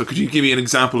 Yes, so could you give me an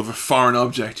example of a foreign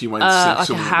object you might like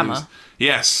someone a would hammer. use?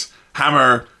 Yes,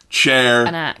 hammer, chair.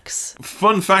 An axe.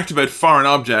 Fun fact about foreign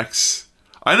objects.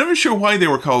 I'm never sure why they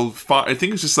were called. I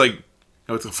think it's just like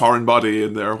it's a foreign body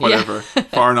in there or whatever.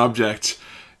 Foreign object.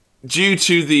 Due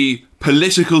to the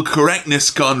political correctness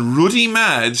gone ruddy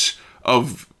mad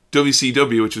of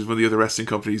WCW, which was one of the other wrestling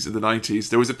companies in the 90s,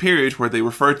 there was a period where they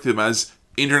referred to them as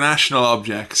international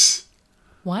objects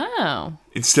Wow.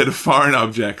 instead of foreign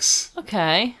objects.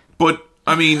 Okay. But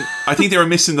I mean, I think they were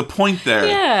missing the point there.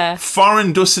 Yeah.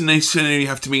 Foreign doesn't necessarily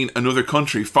have to mean another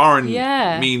country. Foreign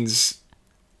Yeah. means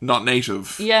not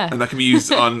native. Yeah. And that can be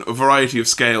used on a variety of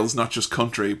scales, not just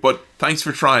country. But thanks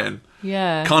for trying.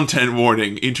 Yeah. Content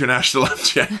warning, international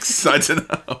objects. I don't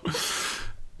know.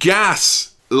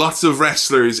 Gas. Lots of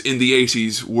wrestlers in the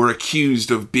 80s were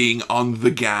accused of being on the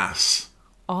gas.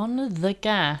 On the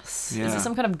gas. Is Yeah. it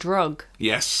some kind of drug?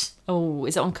 Yes. Oh,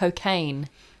 is it on cocaine?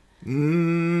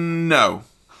 No.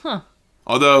 Huh.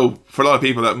 Although, for a lot of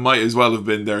people, that might as well have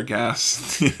been their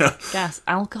gas. Gas.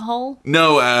 Alcohol?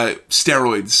 No,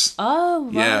 steroids. Oh,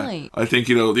 Yeah. right. I think,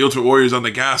 the Ultimate Warrior's on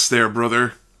the gas there,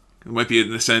 brother. It might be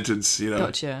in a sentence,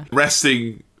 Gotcha.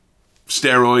 Wrestling,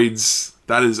 steroids,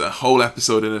 that is a whole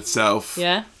episode in itself.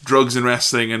 Yeah. Drugs and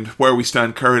wrestling and where we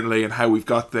stand currently and how we've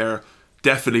got there.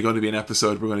 Definitely going to be an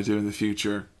episode we're going to do in the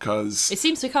future, because... It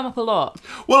seems to come up a lot.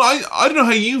 Well, I don't know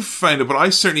how you found it, but I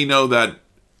certainly know that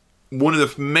one of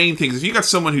the main things, if you got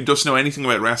someone who doesn't know anything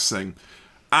about wrestling,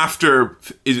 after,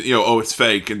 it's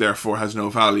fake and therefore has no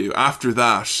value, after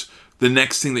that, the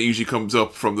next thing that usually comes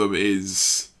up from them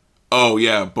is, oh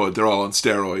yeah, but they're all on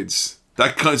steroids.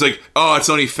 That kind of like, oh, it's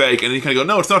only fake, and then you kind of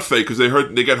go, no, it's not fake because they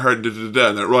get hurt, and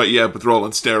they're right, yeah, but they're all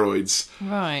on steroids.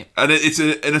 Right. And it's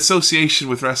an association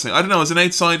with wrestling. I don't know, as an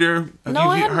outsider, have No,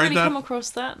 I you haven't heard really that? come across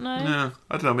that, no. No,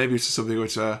 I don't know, maybe it's just something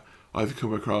which I've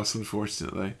come across,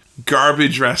 unfortunately.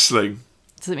 Garbage wrestling.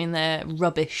 Does it mean they're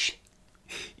rubbish?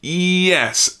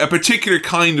 Yes, a particular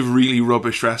kind of really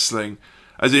rubbish wrestling.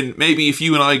 As in, maybe if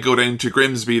you and I go down to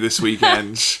Grimsby this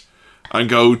weekend and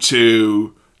go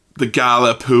to the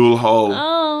Gala Pool Hall,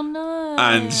 Oh, no.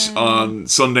 and on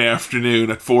Sunday afternoon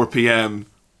at 4 p.m.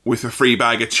 with a free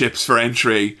bag of chips for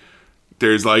entry,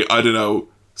 there's like, I don't know,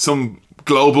 some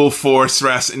Global Force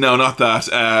wrestling, no, not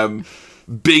that,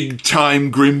 big time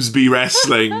Grimsby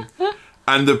wrestling,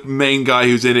 and the main guy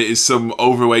who's in it is some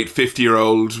overweight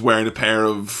 50-year-old wearing a pair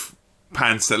of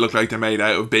pants that look like they're made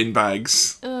out of bin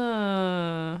bags.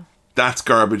 That's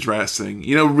garbage wrestling.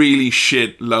 Really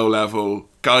shit, low level.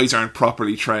 Guys aren't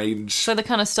properly trained. So the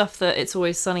kind of stuff that It's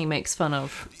Always Sunny makes fun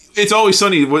of. It's Always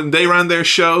Sunny, when they ran their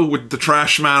show with the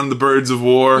Trash Man and the Birds of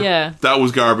War, Yeah. that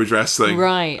was garbage wrestling.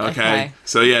 Right, okay.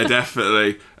 So yeah,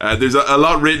 definitely. There's a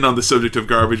lot written on the subject of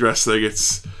garbage wrestling.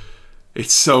 It's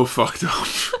so fucked up.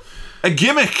 A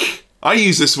gimmick. I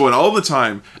use this one all the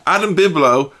time. Adam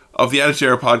Biblow of the Attitude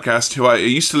Era podcast, who I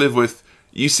used to live with,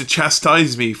 used to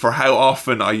chastise me for how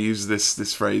often I use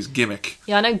this phrase, gimmick.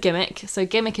 Yeah, I know gimmick. So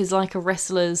gimmick is like a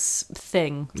wrestler's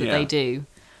thing that Yeah. they do.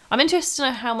 I'm interested to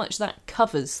know how much that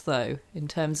covers, though, in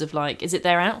terms of, like, is it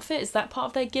their outfit? Is that part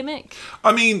of their gimmick?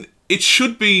 I mean, it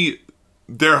should be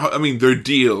their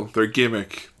deal, their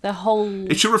gimmick. Their whole...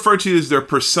 It should refer to as their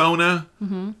persona.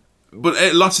 Mm-hmm.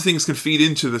 But lots of things can feed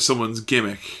into someone's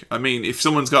gimmick. I mean, if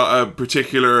someone's got a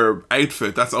particular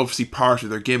outfit, that's obviously part of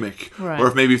their gimmick. Right.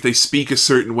 Or if they speak a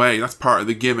certain way, that's part of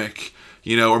the gimmick.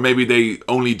 Or maybe they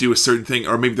only do a certain thing,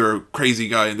 or maybe they're a crazy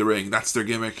guy in the ring. That's their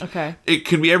gimmick. Okay. It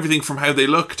can be everything from how they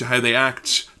look, to how they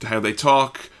act, to how they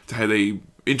talk, to how they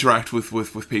interact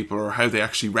with people, or how they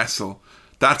actually wrestle.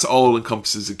 That's all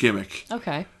encompasses a gimmick.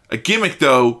 Okay. A gimmick,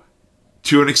 though,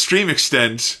 to an extreme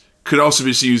extent, could also be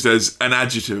used as an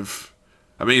adjective.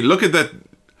 I mean, look at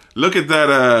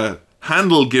that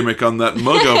handle gimmick on that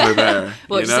mug over there.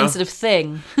 Well, just instead of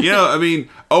thing.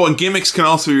 And gimmicks can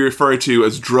also be referred to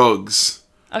as drugs.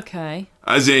 Okay.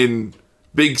 As in,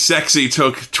 Big Sexy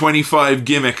took 25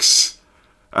 gimmicks,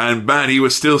 and man, he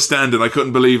was still standing. I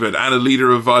couldn't believe it. And a liter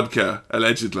of vodka,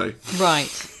 allegedly. Right.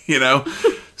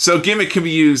 So gimmick can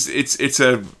be used. It's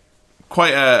a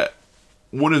quite a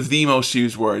one of the most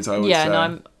used words, I would say. Yeah,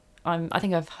 no, I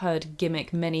think I've heard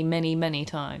gimmick many, many, many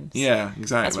times. Yeah,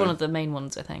 exactly. That's one of the main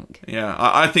ones, I think. Yeah,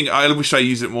 I think I wish I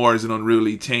used it more as an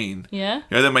unruly teen. Yeah?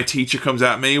 Yeah, then my teacher comes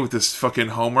at me with this fucking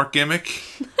homework gimmick.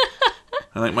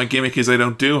 And like, my gimmick is I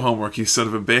don't do homework, you son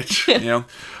of a bitch. You know?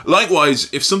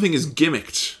 Likewise, if something is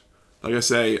gimmicked, like I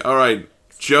say, all right,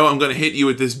 Joe, I'm going to hit you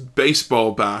with this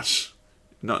baseball bat.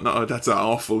 No, that's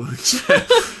awful.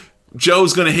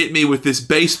 Joe's going to hit me with this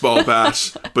baseball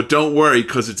bat, but don't worry,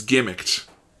 because it's gimmicked.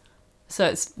 So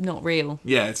it's not real.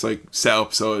 Yeah, it's like set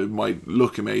up so it might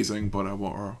look amazing, but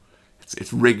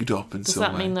it's rigged up in Does some way.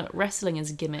 that mean that wrestling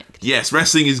is gimmicked? Yes,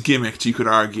 wrestling is gimmicked, you could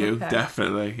argue. Okay.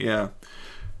 Definitely, yeah.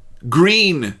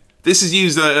 Green. This is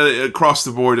used across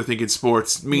the board, I think, in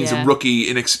sports. It means a rookie,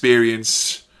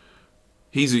 inexperienced.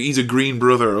 He's a green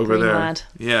brother over Green there. lad.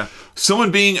 Yeah.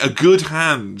 Someone being a good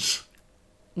hand.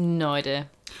 No idea.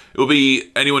 It will be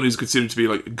anyone who's considered to be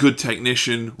like a good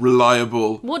technician,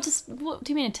 reliable. What do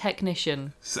you mean a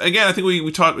technician? So again, I think we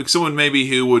talked like someone maybe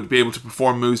who would be able to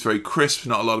perform moves very crisp,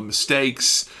 not a lot of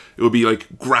mistakes. It would be like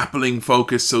grappling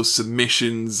focused, so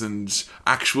submissions and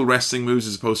actual wrestling moves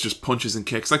as opposed to just punches and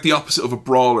kicks, like the opposite of a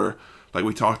brawler, like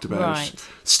we talked about. Right.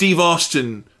 Steve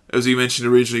Austin, as we mentioned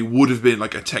originally, would have been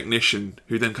like a technician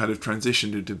who then kind of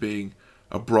transitioned into being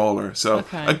a brawler. So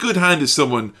a good hand is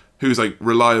someone who's like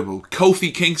reliable.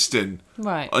 Kofi Kingston,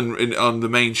 right, on the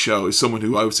main show, is someone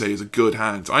who I would say is a good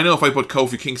hand. I know if I put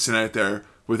Kofi Kingston out there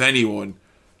with anyone,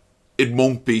 it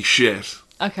won't be shit.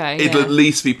 Okay, It'll at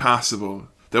least be passable.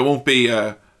 There won't be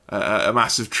a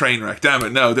massive train wreck. Damn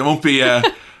it, no, there won't be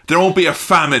a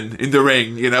famine in the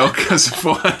ring, you know, because of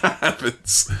what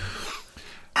happens.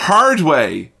 Hard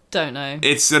way. Don't know.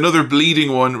 It's another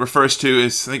bleeding one. Refers to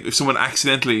is I think if someone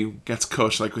accidentally gets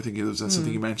cut, like I think it was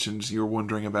something you mentioned you were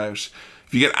wondering about.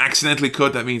 If you get accidentally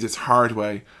cut, that means it's hard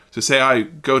way. So say I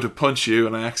go to punch you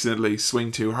and I accidentally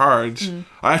swing too hard.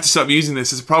 I have to stop using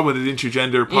this. It's a problem with an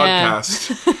intergender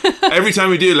podcast. Every time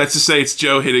we do, let's just say it's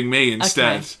Joe hitting me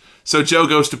instead. Okay. So Joe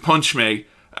goes to punch me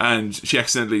and she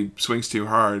accidentally swings too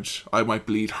hard. I might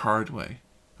bleed hard way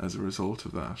as a result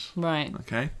of that. Right.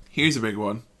 Okay. Here's a big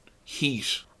one.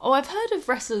 Heat. Oh, I've heard of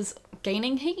wrestlers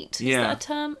gaining heat. Is that a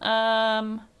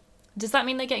term? Does that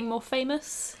mean they're getting more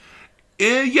famous?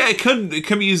 Yeah, it can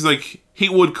be used like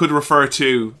heat could refer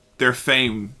to their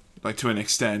fame, like to an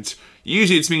extent.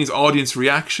 Usually it means audience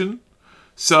reaction.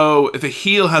 So if a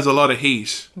heel has a lot of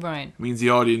heat, right, it means the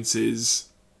audience is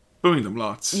booing them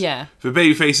lots. Yeah. If a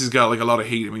babyface has got like a lot of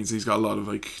heat, it means he's got a lot of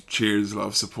like cheers, a lot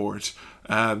of support.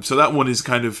 So that one is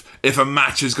kind of, if a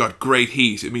match has got great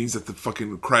heat, it means that the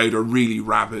fucking crowd are really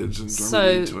rabid and are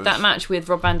really into it. That match with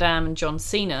Rob Van Dam and John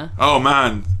Cena. Oh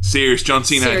man, John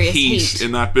Cena had heat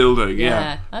in that building.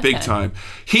 Yeah, big time.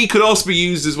 He could also be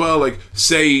used as well, like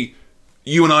say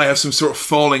you and I have some sort of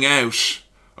falling out.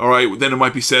 All right, then it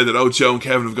might be said that Joe and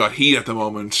Kevin have got heat at the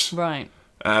moment. Right.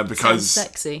 Because sounds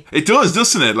sexy. It does,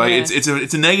 doesn't it? Like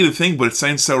it's a negative thing, but it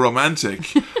sounds so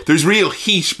romantic. There's real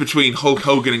heat between Hulk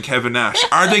Hogan and Kevin Nash.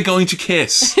 Are they going to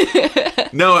kiss?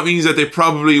 No, it means that they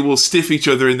probably will stiff each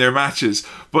other in their matches.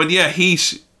 But yeah,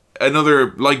 heat,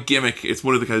 another like gimmick. It's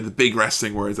one of the kind of the big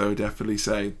wrestling words, I would definitely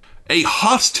say. A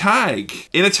hot tag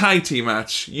in a tag team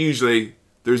match. Usually,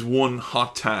 there's one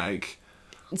hot tag.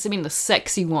 Does it mean the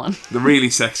sexy one? The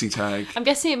really sexy tag. I'm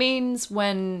guessing it means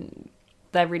when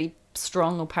they're really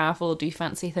strong or powerful or do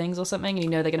fancy things or something and you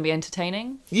know they're going to be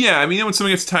entertaining. Yeah, I mean, when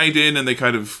someone gets tagged in and they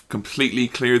kind of completely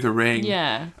clear the ring.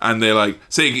 Yeah. And they like,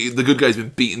 say the good guy's been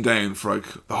beaten down for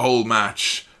like the whole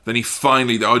match. Then he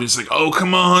finally, the audience is like, oh,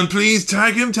 come on, please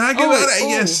tag him.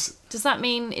 Yes. Does that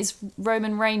mean is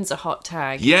Roman Reigns a hot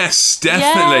tag? Yes,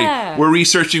 definitely. Yeah. We're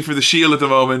researching for the Shield at the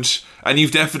moment, and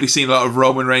you've definitely seen a lot of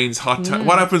Roman Reigns hot tag.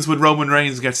 What happens when Roman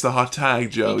Reigns gets the hot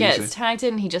tag, Joe? He gets tagged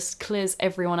in, he just clears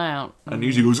everyone out. And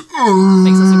usually goes,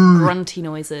 makes lots of grunty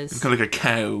noises. Kind of like a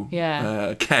cow.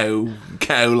 Yeah. Cow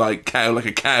like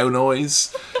a cow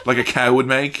noise, like a cow would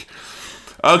make.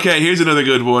 Okay, here's another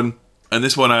good one, and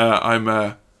this one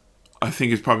I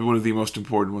think is probably one of the most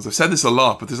important ones. I've said this a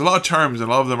lot, but there's a lot of terms, and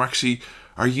a lot of them actually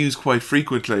are used quite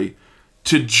frequently.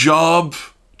 To job,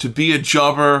 to be a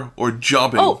jobber, or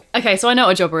jobbing. Oh, okay, so I know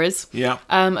what a jobber is. Yeah.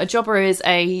 A jobber is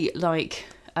a,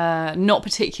 not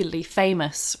particularly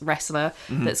famous wrestler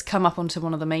that's come up onto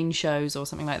one of the main shows or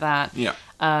something like that. Yeah.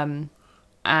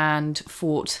 And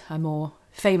fought a more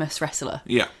famous wrestler.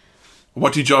 Yeah.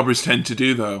 What do jobbers tend to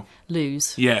do, though?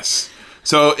 Lose. Yes.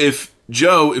 So if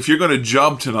you're going to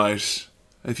job tonight,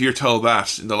 if you're told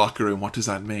that in the locker room, what does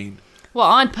that mean? Well,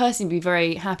 I'd personally be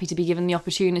very happy to be given the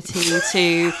opportunity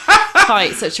to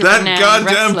fight such a That renowned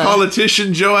goddamn wrestler.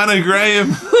 politician, Joanna Graham.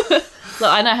 Look,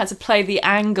 I know how to play the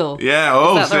angle. Yeah,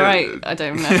 oh, Is that the right? I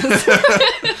don't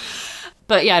know.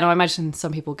 But yeah, no, I imagine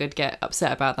some people could get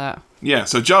upset about that. Yeah,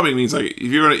 so jobbing means like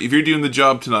if you're doing the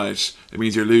job tonight, it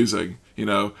means you're losing, you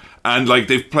know. And like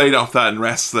they've played off that in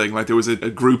wrestling. Like there was a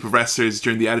group of wrestlers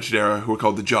during the Attitude Era who were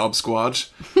called the Job Squad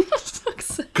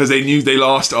because they knew they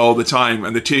lost all the time,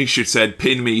 and the T-shirt said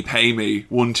 "Pin me, pay me,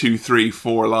 1, 2, 3,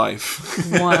 4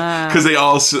 life." Wow. Because they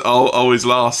always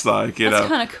lost, like you That's know.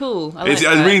 kind of cool. I It's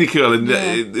like that. really cool, and Yeah.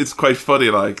 it's quite funny,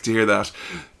 like to hear that.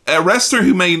 A wrestler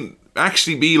who may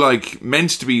actually be like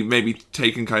meant to be maybe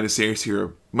taken kind of seriously,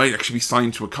 or might actually be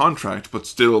signed to a contract, but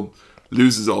still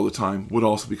loses all the time, would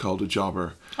also be called a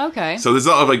jobber. Okay. So there's a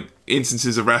lot of like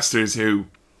instances of wrestlers who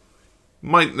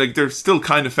might like they're still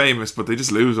kind of famous, but they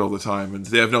just lose all the time, and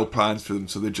they have no plans for them,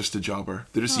 so they're just a jobber.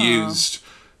 They're just used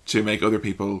to make other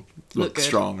people look good.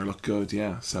 strong or look good.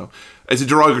 Yeah. So it's a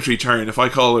derogatory term. If I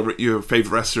call your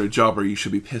favorite wrestler a jobber, you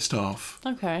should be pissed off.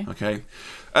 Okay. Okay.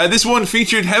 This one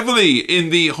featured heavily in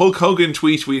the Hulk Hogan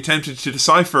tweet we attempted to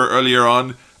decipher earlier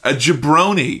on. A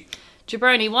jabroni.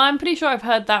 Jabroni. Well, I'm pretty sure I've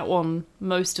heard that one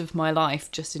most of my life,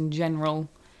 just in general.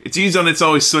 It's used on It's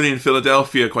Always Sunny in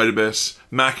Philadelphia quite a bit.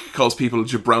 Mac calls people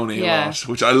jabroni a Yeah. lot,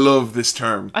 which I love this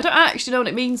term. I don't actually know what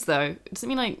it means, though. Does it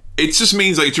mean like... It just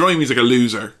means like, jabroni means like a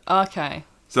loser. Okay.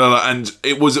 So, and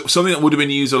it was something that would have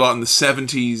been used a lot in the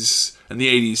 70s and the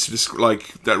 80s to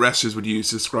like that wrestlers would use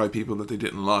to describe people that they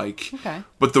didn't like. Okay.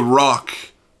 But The Rock,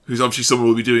 who's obviously someone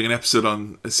we'll be doing an episode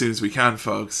on as soon as we can,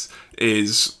 folks,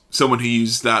 is someone who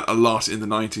used that a lot in the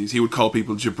 90s. He would call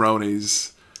people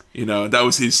jabronis. You know, that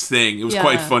was his thing. It was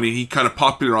quite funny. He kind of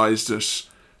popularized it.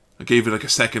 Gave it like a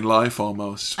second life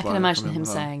almost. I can imagine him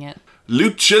saying it.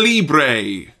 Lucha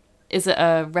Libre. Is it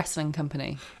a wrestling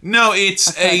company? No, it's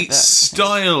I've heard a of it.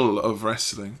 style of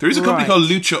wrestling. There is a company Right. called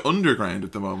Lucha Underground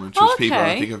at the moment, which people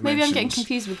I think have Maybe I'm mentioned. getting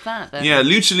confused with that then. Yeah,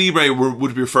 Lucha Libre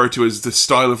would be referred to as the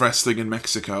style of wrestling in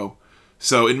Mexico.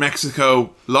 So in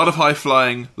Mexico, a lot of high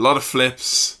flying, a lot of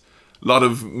flips, a lot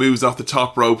of moves off the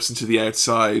top ropes into the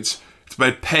outside. It's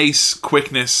about pace,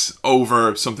 quickness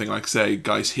over something like, say,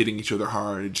 guys hitting each other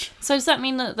hard. So does that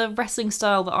mean that the wrestling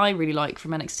style that I really like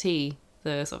from NXT,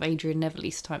 the sort of Adrian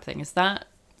Neville type thing, is that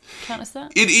count as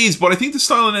that? It is, but I think the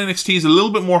style in NXT is a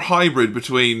little bit more hybrid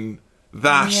between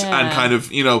that and Yeah. kind of,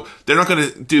 you know, they're not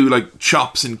going to do like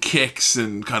chops and kicks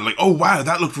and kind of like, oh wow,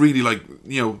 that looked really like,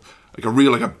 you know, like a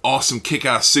real, like an awesome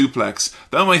kick-ass suplex.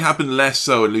 That might happen less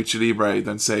so in Lucha Libre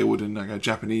than say it would in like a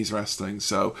Japanese wrestling.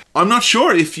 So I'm not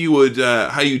sure if you would,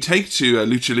 how you take to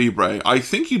Lucha Libre. I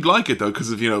think you'd like it though, because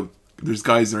of, you know, there's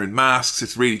guys that are in masks.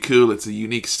 It's really cool. It's a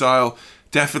unique style.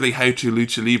 Definitely how to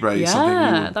Lucha Libre is something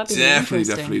we would that'd be really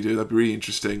interesting. definitely do. That'd be really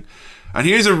interesting. And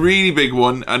here's a really big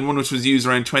one, and one which was used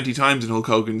around 20 times in Hulk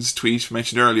Hogan's tweet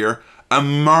mentioned earlier. A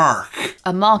mark.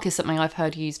 A mark is something I've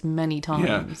heard used many times.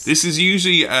 Yeah. This is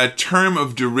usually a term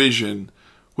of derision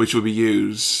which will be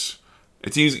used.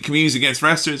 It can be used against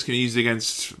wrestlers, can be used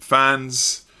against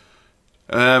fans.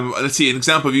 Let's see, an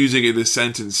example of using it in this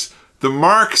sentence. The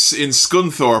marks in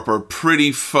Scunthorpe are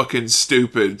pretty fucking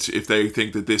stupid if they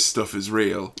think that this stuff is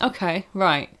real. Okay,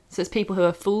 right. So it's people who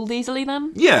are fooled easily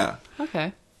then? Yeah.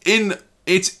 Okay. In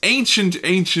its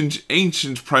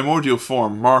ancient primordial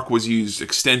form, mark was used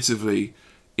extensively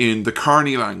in the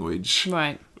Carney language.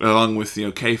 Right. Along with, you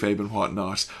know, kayfabe and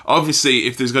whatnot. Obviously,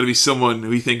 if there's going to be someone who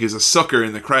we think is a sucker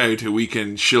in the crowd who we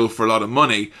can shill for a lot of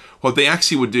money, what they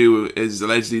actually would do is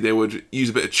allegedly they would use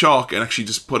a bit of chalk and actually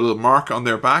just put a little mark on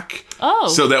their back. Oh.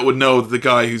 So that would know that the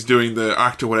guy who's doing the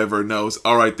act or whatever knows,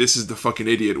 alright, this is the fucking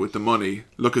idiot with the money.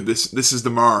 Look at this. This is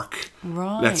the mark.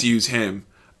 Right. Let's use him.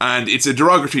 And it's a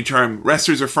derogatory term.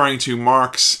 Wrestlers referring to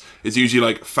marks is usually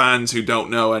like fans who don't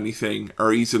know anything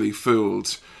are easily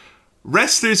fooled.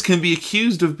 Wrestlers can be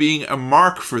accused of being a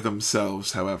mark for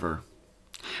themselves, however.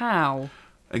 How?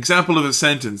 Example of a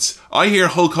sentence. I hear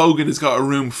Hulk Hogan has got a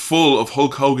room full of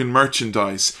Hulk Hogan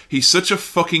merchandise. He's such a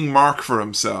fucking mark for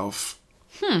himself.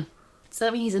 Does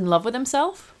that mean he's in love with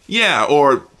himself? Yeah,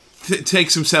 or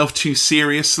takes himself too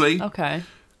seriously. Okay.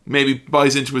 Maybe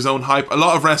buys into his own hype. A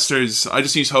lot of wrestlers, I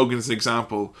just use Hogan as an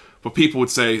example, but people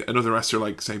would say another wrestler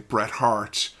like, say, Bret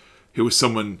Hart, who was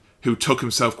someone who took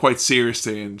himself quite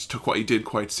seriously and took what he did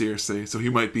quite seriously. So he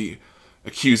might be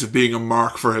accused of being a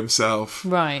mark for himself.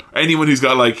 Right. Anyone who's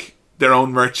got like their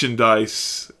own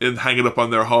merchandise and hang it up on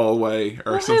their hallway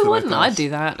or something Who wouldn't? like that. I'd do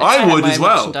that. if I had would my as own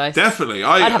well. merchandise. Definitely.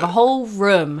 I'd have a whole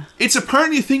room. It's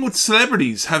apparently a thing with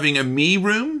celebrities having a me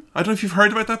room. I don't know if you've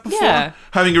heard about that before. Yeah.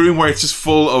 Having a room where it's just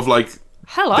full of like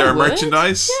Hell, their I would.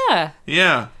 merchandise. Yeah.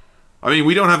 Yeah. I mean,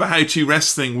 we don't have a How To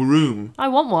Wrestling room. I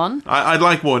want one. I'd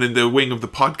like one in the wing of the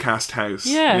podcast house.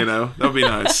 Yeah. You know, that would be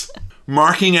nice.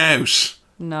 Marking out.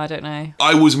 No, I don't know.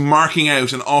 I was marking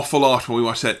out an awful lot when we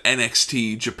watched that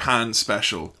NXT Japan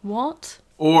special. What?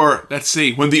 Or, let's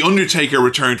see, when The Undertaker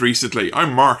returned recently, I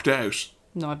marked out.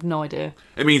 No, I have no idea.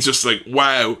 It means just like,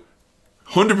 wow,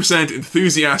 100%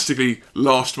 enthusiastically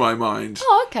lost my mind.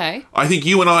 Oh, okay. I think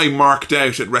you and I marked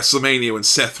out at WrestleMania when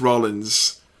Seth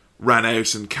Rollins ran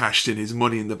out and cashed in his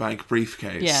Money in the Bank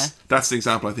briefcase. Yeah. That's the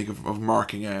example, I think, of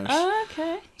marking out. Oh,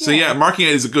 okay. So yeah, marking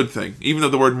out is a good thing, even though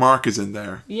the word mark is in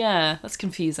there. Yeah, that's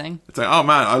confusing. It's like, oh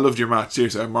man, I loved your match.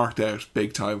 Seriously, I marked out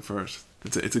big time for it.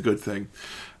 It's a good thing.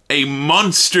 A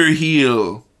monster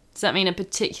heel. Does that mean a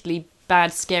particularly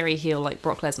bad, scary heel like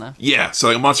Brock Lesnar? Yeah, so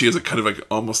like a monster heel is like kind of like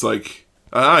almost like,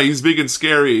 he's big and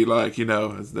scary, like, you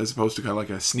know, as opposed to kind of like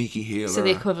a sneaky heel. So or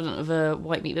the equivalent of a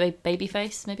white meat baby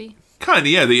face, maybe? Kind of,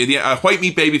 yeah. A white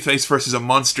meat babyface versus a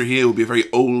monster heel would be a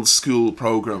very old school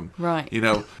program. Right. You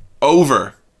know,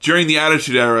 over. During the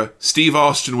Attitude Era, Steve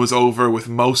Austin was over with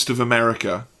most of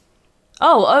America.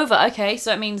 Oh, over. Okay, so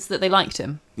that means that they liked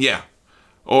him. Yeah.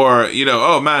 Or, you know,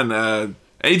 oh man,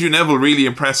 Adrian Neville really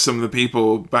impressed some of the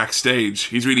people backstage.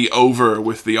 He's really over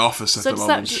with The Office at the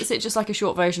moment. Is it just like a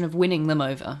short version of winning them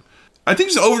over? I think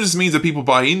just over just means that people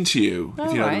buy into you,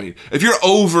 if you know what I right. mean. If you're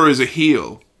over as a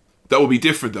heel, that will be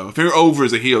different though. If you're over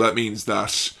as a heel, that means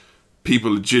that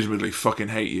people legitimately fucking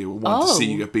hate you and want to see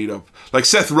you get beat up. Like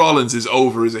Seth Rollins is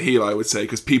over as a heel, I would say,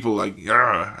 because people like,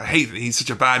 I hate it. He's such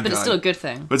a bad guy. But it's still a good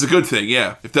thing. But it's a good thing,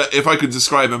 yeah. If I could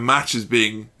describe a match as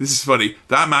being, this is funny,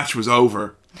 that match was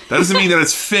over. That doesn't mean that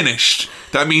it's finished.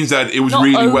 That means that it was Not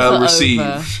really over, well received.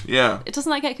 over. Yeah.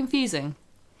 Doesn't that get confusing?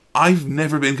 I've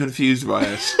never been confused by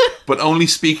it, but only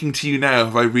speaking to you now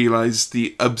have I realised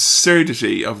the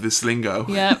absurdity of this lingo.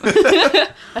 Yeah.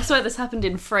 I swear this happened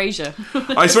in Frasier.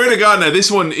 I swear to God now, this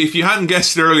one, if you hadn't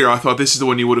guessed it earlier, I thought this is the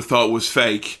one you would have thought was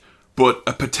fake, but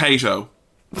a potato.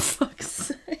 For fuck's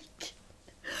sake.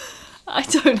 I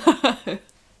don't know.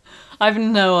 I have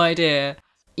no idea.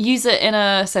 Use it in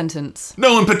a sentence.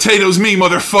 No one potatoes me,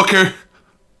 motherfucker!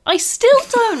 I still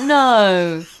don't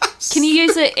know. Can you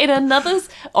use it in another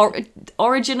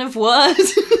origin of word?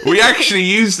 We actually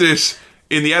used it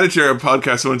in the editor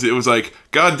podcast once. It was like,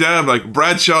 goddamn, like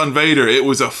Bradshaw and Vader, it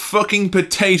was a fucking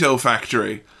potato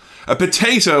factory. A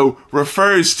potato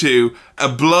refers to a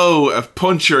blow, a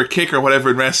punch or a kick or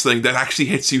whatever in wrestling that actually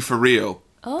hits you for real.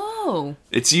 Oh.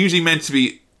 It's usually meant to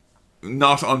be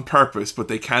not on purpose, but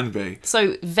they can be.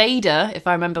 So Vader, if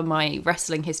I remember my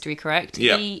wrestling history correct,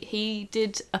 Yeah. he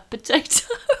did a potato.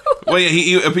 Well, yeah,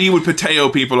 he would potato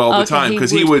people all the time because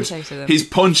he would potato them. his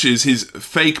punches, his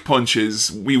fake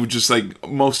punches. We would just like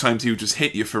most times he would just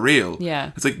hit you for real.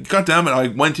 Yeah. It's like, God damn it! I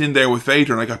went in there with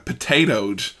Vader and I got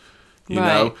potatoed. You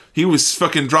know, Right. he was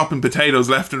fucking dropping potatoes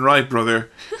left and right, brother.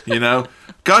 You know,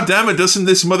 God damn it! Doesn't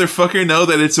this motherfucker know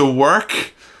that it's a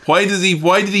work? Why did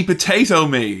he potato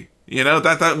me? You know,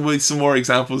 that would be some more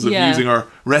examples of Yeah. using our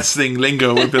wrestling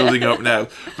lingo we're building up now.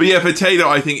 But yeah, potato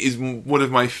I think is one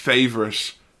of my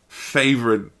favorite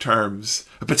terms.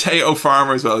 A potato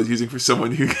farmer as well is using for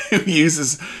someone who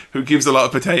gives a lot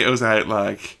of potatoes out,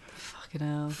 like Fucking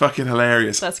hell. fucking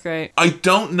hilarious. That's great. I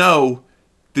don't know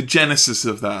the genesis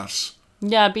of that.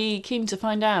 Yeah, I'd be keen to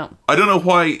find out. I don't know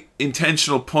why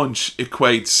intentional punch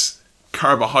equates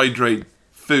carbohydrate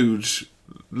food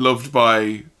loved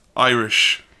by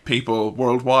Irish people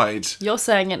worldwide. You're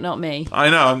saying it, not me. I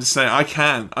know, I'm just saying I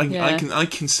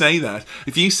can say that.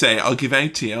 If you say it, I'll give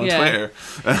out to you on Yeah. Twitter.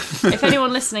 If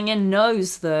anyone listening in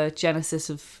knows the genesis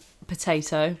of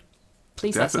potato,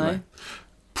 please let us know. Definitely.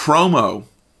 Promo.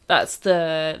 That's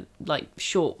the like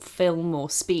short film or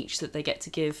speech that they get to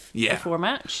give Yeah. before a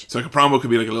match. So like a promo could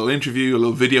be like a little interview, a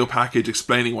little video package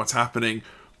explaining what's happening.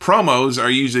 Promos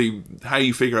are usually how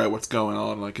you figure out what's going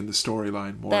on, like in the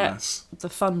storyline, more or They're less. the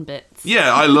fun bits.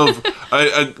 Yeah, I love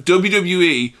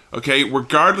WWE. Okay,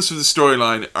 regardless of the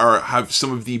storyline, have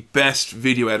some of the best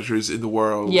video editors in the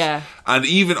world. Yeah. And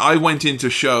even I went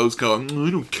into shows going, I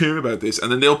don't care about this,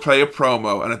 and then they'll play a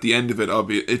promo, and at the end of it,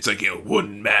 it's like,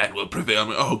 one man will prevail. I'm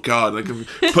like, oh God, like,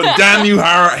 put damn you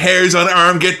hairs on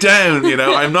arm, get down. You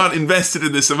know, I'm not invested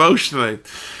in this emotionally.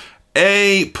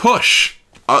 A push.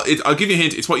 I'll give you a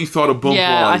hint. It's what you thought a bump was.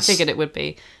 Yeah, I figured it would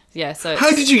be. Yeah, so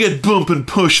How did you get bump and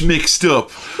push mixed up?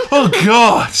 Oh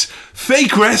God,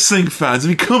 fake wrestling fans. I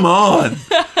mean, come on.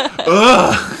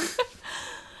 Ugh.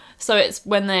 So it's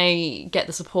when they get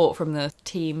the support from the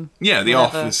team. Yeah, the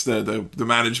whatever. office, the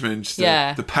management,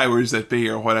 Yeah. the powers that be,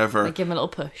 or whatever. They give him a little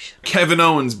push. Kevin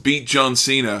Owens beat John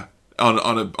Cena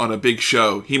on a big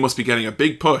show. He must be getting a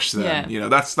big push then. Yeah. You know,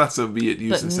 that's a be it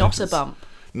used But in not sentence. a bump.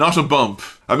 not a bump.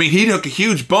 I mean, he took a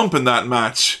huge bump in that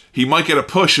match. He might get a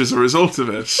push as a result of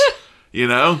it. You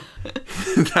know?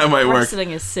 That might work.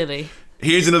 Wrestling is silly.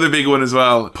 Here's another big one as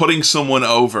well. Putting someone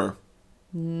over.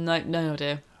 No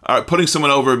idea. Putting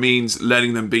someone over means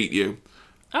letting them beat you.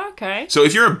 Okay. So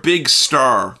if you're a big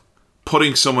star,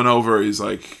 putting someone over is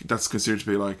like, that's considered to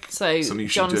be like So something you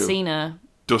John should do. Cena.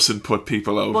 Doesn't put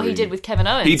people over. What he did with Kevin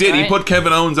Owens. He did. Right? He put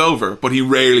Kevin Owens over, but he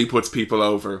rarely puts people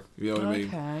over. You know what I mean?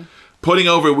 Okay. Putting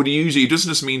over would usually, it doesn't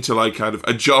just mean to like kind of,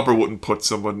 a jobber wouldn't put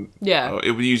someone. Yeah.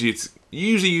 It would usually, it's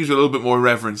usually use a little bit more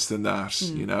reverence than that,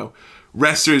 you know.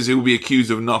 Wrestlers who would be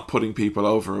accused of not putting people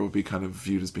over would be kind of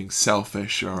viewed as being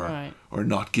selfish or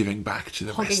not giving back to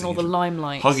the Hogging wrestling. all the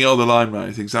limelight. Hogging all the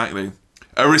limelight, exactly.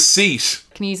 A receipt.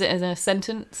 Can you use it as a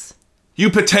sentence? You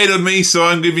potatoed me, so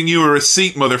I'm giving you a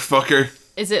receipt, motherfucker.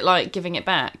 Is it like giving it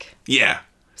back? Yeah.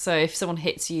 So if someone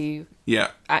hits you Yeah.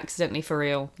 accidentally for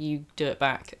real, you do it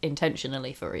back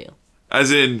intentionally for real. As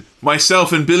in,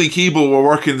 myself and Billy Keeble were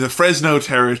working the Fresno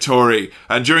territory,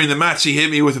 and during the match he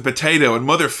hit me with a potato, and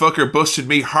motherfucker busted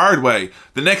me hard way.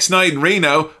 The next night in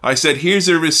Reno, I said, here's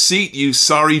a receipt, you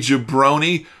sorry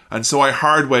jabroni, and so I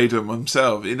hard-wayed him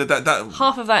himself. You know, that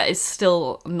Half of that is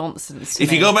still nonsense to if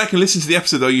me. you go back and listen to the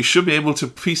episode, though, you should be able to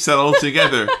piece that all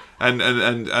together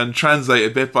and translate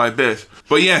it bit by bit.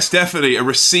 But yes, definitely, a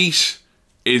receipt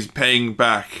is paying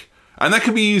back. And that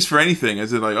can be used for anything,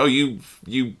 as in like, oh, you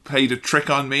played a trick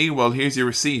on me, well, here's your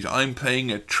receipt. I'm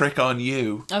playing a trick on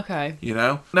you. Okay. You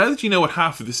know? Now that you know what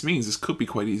half of this means, this could be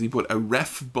quite easy, but a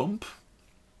ref bump?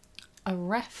 A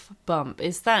ref bump.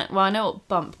 Is that... Well, I know what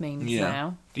bump means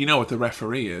now. Do you know what the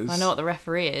referee is? I know what the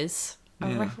referee is.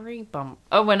 A referee bump.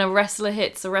 Oh, when a wrestler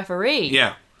hits a referee.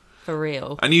 Yeah. For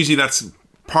real. And usually that's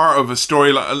part of a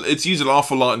storyline. It's used an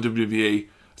awful lot in WWE.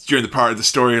 It's during the part of the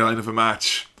storyline of a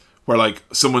match where like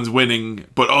someone's winning,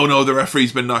 but oh no, the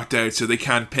referee's been knocked out, so they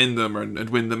can't pin them and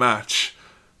win the match.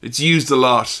 It's used a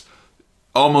lot.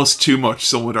 Almost too much,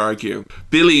 some would argue.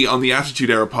 Billy on the Attitude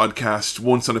Era podcast,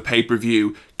 once on a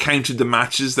pay-per-view, counted the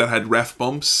matches that had ref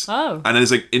bumps. Oh. And it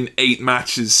was like in 8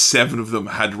 matches, 7 of them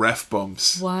had ref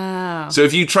bumps. Wow. So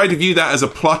if you try to view that as a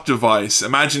plot device,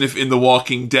 imagine if in The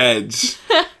Walking Dead,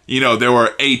 you know, there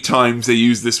were 8 times they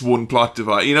used this one plot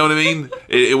device. You know what I mean?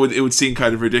 It would seem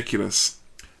kind of ridiculous.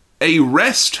 A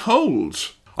rest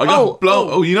hold. I got blown.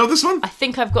 Oh, you know this one? I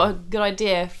think I've got a good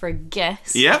idea for a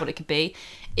guess of what it could be.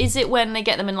 Is it when they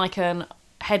get them in like a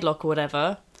headlock or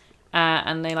whatever,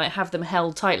 and they like have them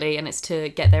held tightly, and it's to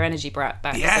get their energy back?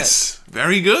 Yes,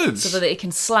 very good. So that it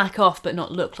can slack off, but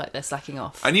not look like they're slacking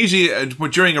off. And usually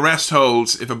during a rest hold,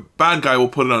 if a bad guy will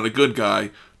put it on a good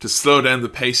guy to slow down the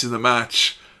pace of the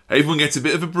match, everyone gets a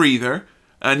bit of a breather,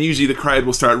 and usually the crowd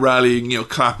will start rallying, you know,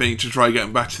 clapping to try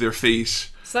getting back to their feet.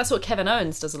 So that's what Kevin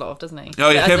Owens does a lot of, doesn't he? Oh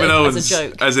yeah, Kevin Owens as a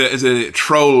joke, as a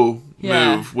troll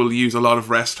move will use a lot of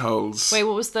rest holds. Wait,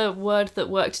 what was the word that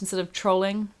worked instead of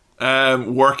trolling?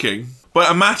 Working.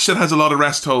 But a match that has a lot of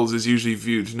rest holds is usually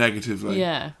viewed negatively.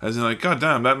 Yeah. As in like, god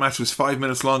damn, that match was 5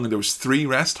 minutes long and there was 3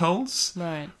 rest holds.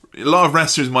 Right. A lot of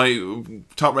wrestlers,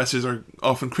 top wrestlers, are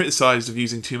often criticised of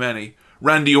using too many.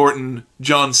 Randy Orton,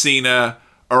 John Cena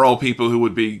are all people who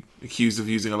would be accused of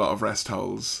using a lot of rest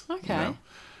holds. Okay. You know?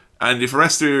 And if a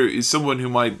wrestler is someone who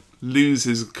might lose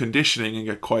his conditioning and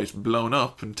get quite blown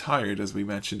up and tired, as we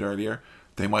mentioned earlier,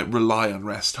 they might rely on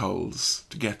rest holds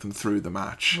to get them through the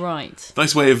match. Right.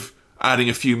 Nice way of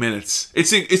adding a few minutes. It's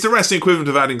the wrestling equivalent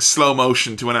of adding slow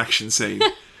motion to an action scene.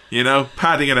 You know?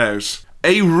 Padding it out.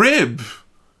 A rib.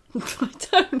 I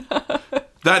don't know.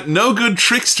 That no good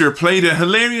trickster played a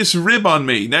hilarious rib on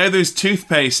me. Now there's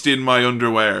toothpaste in my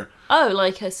underwear. Oh,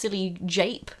 like a silly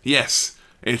jape? Yes.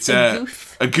 It's a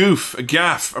goof, a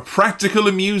gaff, a practical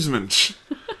amusement.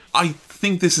 I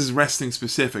think this is wrestling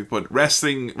specific, but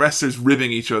wrestlers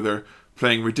ribbing each other,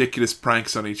 playing ridiculous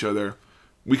pranks on each other.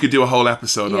 We could do a whole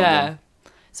episode on them.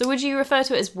 So would you refer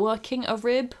to it as working a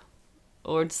rib?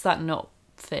 Or does that not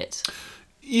fit?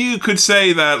 You could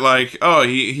say that, like, oh,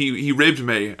 he ribbed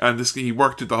me, and he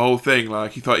worked at the whole thing,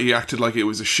 like, he thought he acted like it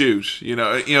was a shoot, you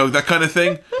know, that kind of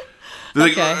thing.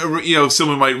 Like, you know,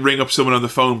 someone might ring up someone on the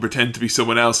phone, pretend to be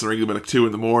someone else, and ring them at like 2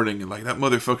 a.m, and like, that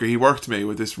motherfucker, he worked me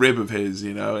with this rib of his,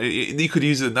 you know. You could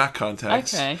use it in that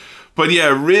context. Okay. But yeah,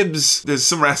 ribs, there's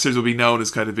some wrestlers will be known as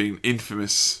kind of being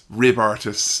infamous rib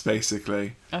artists,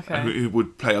 basically. Okay. And who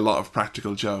would play a lot of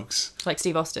practical jokes. Like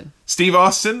Steve Austin. Steve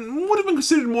Austin would have been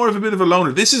considered more of a bit of a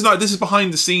loner. This is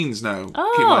behind the scenes now.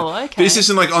 Oh, okay. This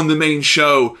isn't like on the main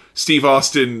show, Steve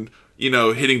Austin, you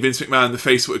know, hitting Vince McMahon in the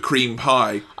face with a cream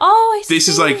pie. Oh, I see. This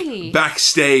is like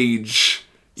backstage,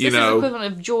 you know. This is the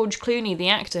equivalent of George Clooney, the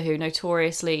actor who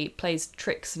notoriously plays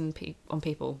tricks on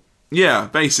people. Yeah,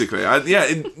 basically.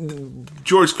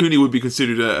 George Clooney would be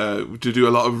considered to do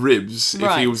a lot of ribs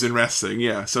if he was in wrestling.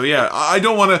 Yeah, so yeah, I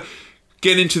don't want to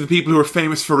get into the people who are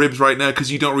famous for ribs right now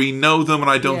because you don't really know them, and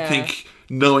I don't think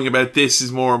knowing about this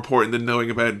is more important than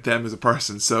knowing about them as a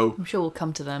person. So I'm sure we'll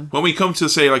come to them. When we come to,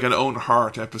 say, like an Owen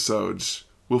Hart episode,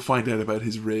 we'll find out about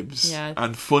his ribs,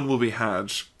 and fun will be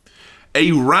had.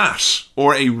 A rat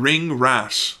or a ring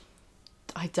rat?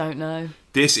 I don't know.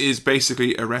 This is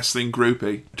basically a wrestling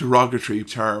groupie, derogatory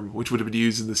term, which would have been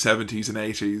used in the 70s and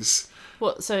 80s.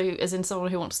 What, so as in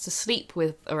someone who wants to sleep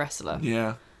with a wrestler?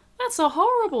 Yeah. That's a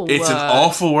horrible word. It's an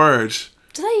awful word.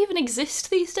 Do they even exist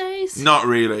these days? Not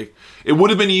really. It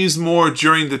would have been used more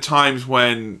during the times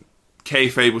when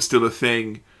kayfabe was still a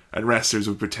thing and wrestlers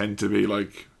would pretend to be,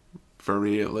 like, for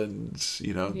real and,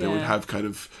 you know, they would have kind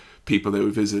of people they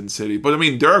would visit in the city. But, I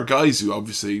mean, there are guys who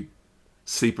obviously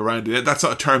sleep around it. That's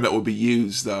not a term that would be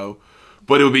used, though.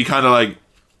 But it would be kind of like,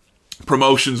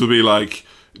 promotions would be like,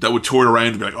 that would tour around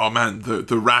and be like, oh man,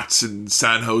 the rats in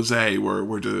San Jose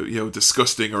were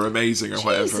disgusting or amazing or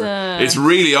whatever. It's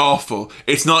really awful.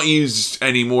 It's not used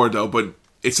anymore though, but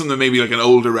it's something maybe like an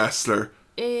older wrestler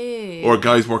or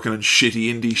guys working on shitty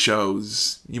indie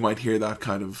shows. You might hear that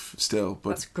kind of still, but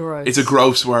that's gross. It's a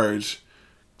gross word.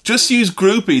 Just use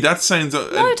groupie. That sounds no,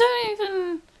 don't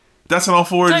even. That's an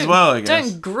awful word as well, I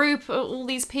guess. Don't group all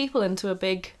these people into a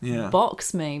big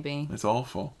box, maybe. It's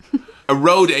awful. A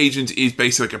road agent is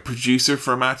basically like a producer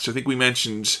for a match. I think we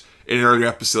mentioned in earlier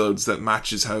episodes that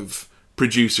matches have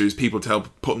producers, people to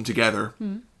help put them together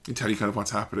and tell you kind of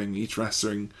what's happening. Each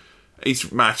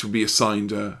match would be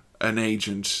assigned an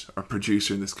agent or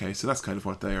producer in this case. So that's kind of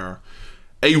what they are.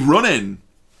 A run-in.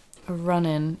 A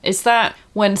run-in. Is that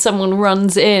when someone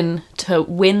runs in to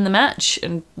win the match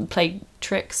and play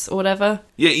tricks or whatever?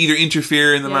 Yeah, either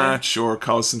interfere in the match or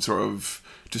cause some sort of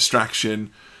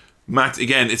distraction.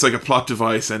 Again, it's like a plot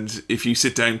device, and if you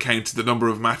sit down, count the number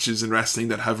of matches in wrestling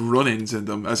that have run-ins in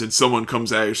them, as in someone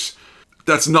comes out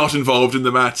that's not involved in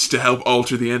the match to help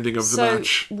alter the ending of the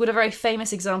match. Would a very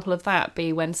famous example of that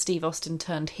be when Steve Austin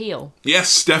turned heel?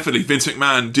 Yes, definitely. Vince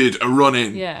McMahon did a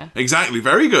run-in. Yeah. Exactly.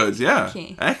 Very good. Yeah.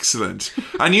 Excellent.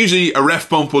 And usually a ref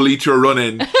bump will lead to a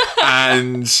run-in.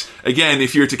 And again,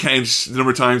 if you're to count the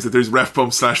number of times that there's ref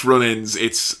bump / run-ins,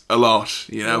 it's a lot,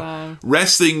 you know? Wow.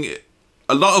 Wrestling,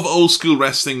 a lot of old school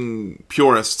wrestling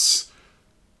purists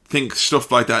think stuff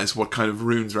like that is what kind of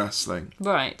ruins wrestling.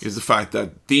 Right. Is the fact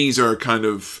that these are kind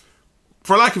of,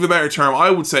 for lack of a better term, I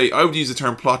would use the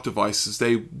term plot devices.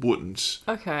 They wouldn't.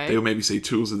 Okay. They would maybe say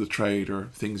tools of the trade or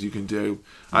things you can do.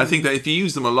 I think that if you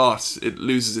use them a lot, it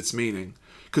loses its meaning.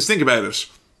 Because think about it.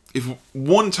 If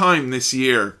one time this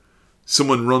year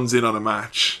someone runs in on a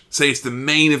match, say it's the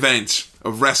main event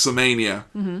of WrestleMania,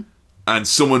 and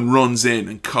someone runs in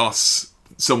and costs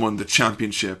someone the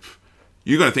championship,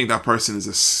 you're going to think that person is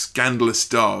a scandalous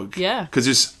dog. Yeah. Because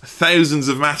there's thousands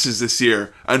of matches this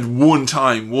year, and one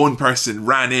time, one person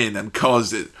ran in and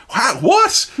caused it.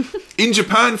 What? In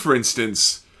Japan, for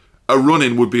instance, a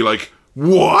run-in would be like,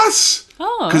 what?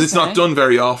 Oh, because it's not done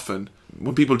very often.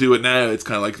 When people do it now, it's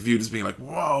kind of like viewed as being like,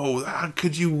 whoa, how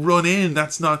could you run in?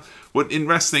 That's not... What in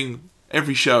wrestling,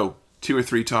 every show, 2 or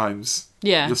 3 times,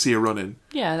 you'll see a run-in.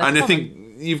 Yeah, that's And I common.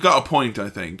 think you've got a point, I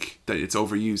think, that it's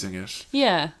overusing it.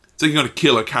 Yeah. So you're going to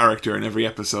kill a character in every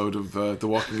episode of The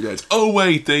Walking Dead. Oh,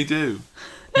 wait, they do.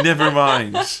 Never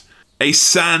mind. A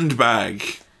sandbag.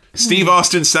 Steve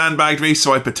Austin sandbagged me,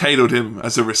 so I potatoed him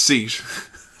as a receipt.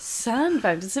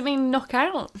 Sandbag? Does it mean knock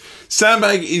out?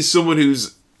 Sandbag is someone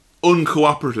who's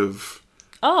uncooperative.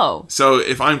 Oh. So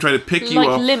if I'm trying to pick you like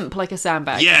up... Like limp, like a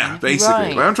sandbag. Yeah, basically.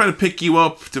 Right. If I'm trying to pick you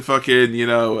up to fucking, you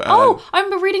know... I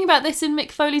remember reading about this in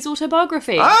Mick Foley's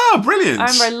autobiography. Ah, brilliant. I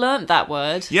remember I learnt that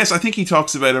word. Yes, I think he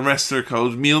talks about a wrestler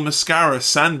called Mil Mascara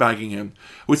sandbagging him.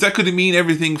 Which that could mean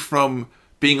everything from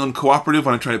being uncooperative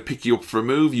when I'm trying to pick you up for a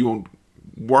move, you won't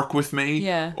work with me.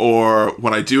 Yeah. Or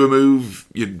when I do a move,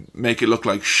 you make it look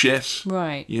like shit.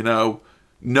 Right. You know...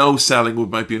 No selling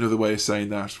might be another way of saying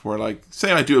that. Where, like,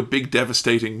 say I do a big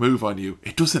devastating move on you,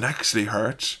 it doesn't actually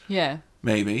hurt. Yeah.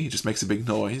 Maybe. It just makes a big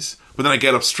noise. But then I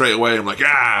get up straight away and I'm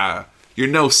like, you're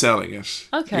no selling it.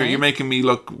 Okay. You're making me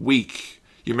look weak.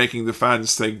 You're making the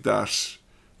fans think that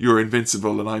you're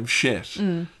invincible and I'm shit.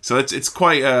 So it's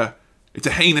quite it's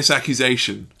a heinous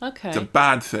accusation. Okay. It's a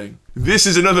bad thing. This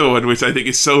is another one which I think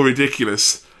is so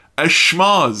ridiculous. A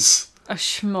schmoz. A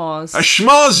schmoz. A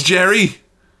schmoz, Jerry!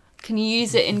 Can you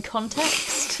use it in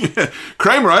context?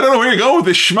 Kramer, I don't know where you're going with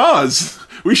this schmoz.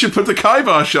 We should put the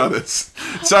kibosh on it.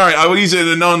 Sorry, I will use it in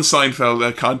a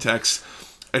non-Seinfeld context.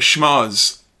 A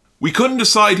schmoz. We couldn't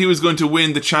decide who was going to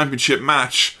win the championship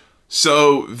match,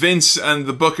 So Vince and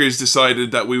the bookers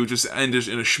decided that we would just end it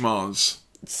in a schmoz.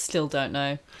 Still don't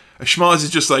know. A schmoz is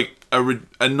just like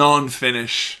a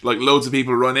non-finish. Like loads of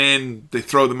people run in, they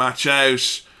throw the match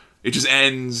out, it just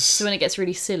ends. So when it gets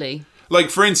really silly. Like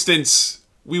for instance,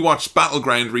 we watched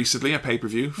Battleground recently, a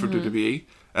pay-per-view for WWE.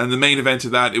 And the main event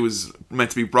of that, it was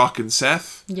meant to be Brock and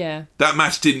Seth. Yeah. That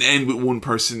match didn't end with one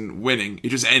person winning. It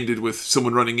just ended with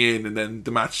someone running in and then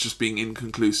the match just being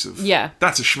inconclusive. Yeah.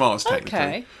 That's a schmoz, technically.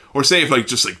 Okay. Or say if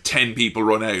just 10 people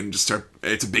run out and just start,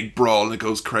 it's a big brawl and it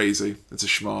goes crazy. It's a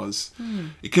schmoz.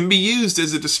 It can be used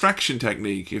as a distraction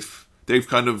technique if they've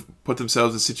kind of put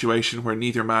themselves in a situation where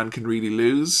neither man can really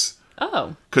lose.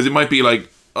 Oh. Because it might be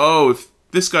like, oh, if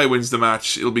this guy wins the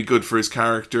match, it'll be good for his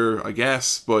character, I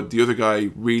guess, but the other guy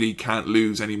really can't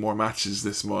lose any more matches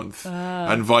this month,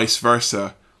 and vice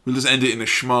versa. We'll just end it in a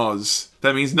schmoz.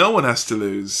 That means no one has to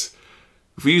lose.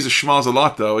 If we use a schmoz a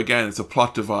lot, though, again, it's a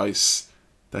plot device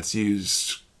that's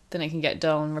used. Then it can get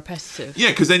dull and repetitive. Yeah,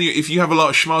 because then if you have a lot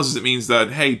of schmozes, it means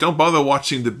that, hey, don't bother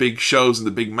watching the big shows and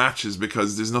the big matches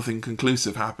because there's nothing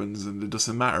conclusive happens and it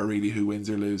doesn't matter really who wins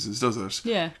or loses, does it?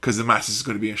 Yeah. Because the match is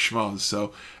going to be a schmoz.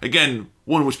 So, again,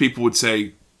 one which people would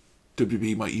say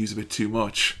WWE might use a bit too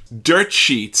much. Dirt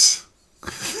sheets.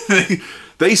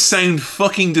 They sound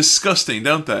fucking disgusting,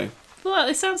 don't they? Well,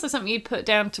 it sounds like something you'd put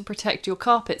down to protect your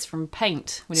carpets from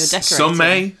paint when you're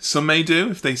decorating. Some may do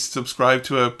if they subscribe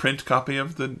to a print copy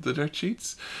of the dirt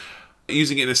sheets.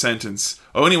 Using it in a sentence,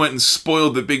 I only went and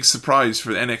spoiled the big surprise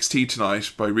for NXT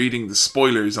tonight by reading the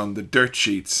spoilers on the dirt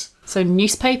sheets. So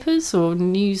newspapers or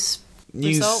news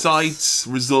results? Sites,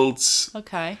 results.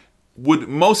 Okay. Would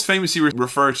most famously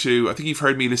refer to, I think you've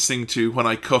heard me listening to, when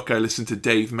I cook, I listen to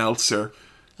Dave Meltzer.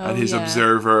 And his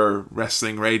Observer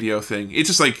Wrestling Radio thing. It's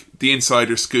just like the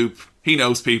insider scoop. He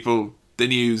knows people, the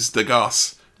news, the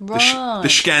goss, the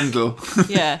scandal.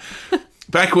 Yeah.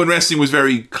 Back when wrestling was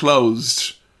very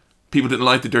closed, people didn't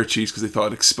like the dirt sheets because they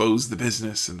thought it exposed the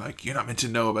business and you're not meant to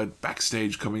know about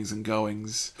backstage comings and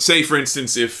goings. Say, for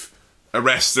instance, if a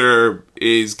wrestler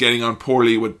is getting on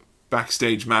poorly with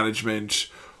backstage management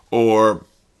or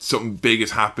something big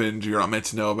has happened you're not meant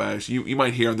to know about, you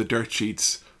might hear on the dirt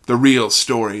sheets the real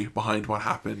story behind what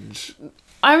happened.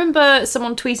 I remember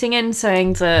someone tweeting in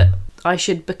saying that I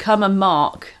should become a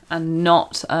mark and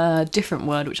not a different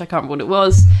word, which I can't remember what it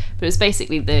was, but it's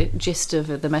basically the gist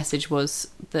of the message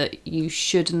was that you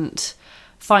shouldn't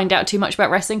find out too much about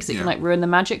wrestling because it can ruin the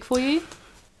magic for you.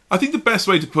 I think the best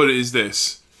way to put it is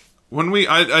this.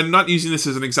 I'm not using this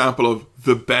as an example of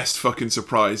the best fucking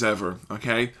surprise ever,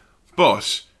 okay?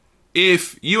 But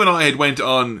if you and I had went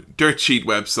on dirt sheet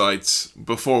websites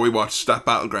before we watched that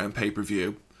Battleground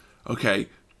pay-per-view, okay,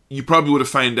 you probably would have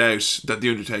found out that The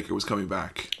Undertaker was coming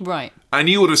back. Right. And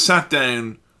you would have sat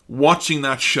down watching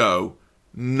that show,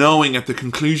 knowing at the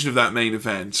conclusion of that main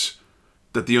event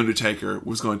that The Undertaker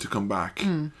was going to come back.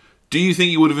 Do you think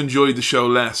you would have enjoyed the show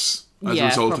less as a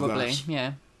result of that?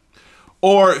 Yeah.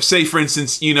 Or, say, for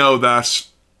instance, you know that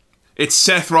it's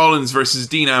Seth Rollins versus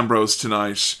Dean Ambrose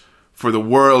tonight for the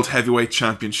World Heavyweight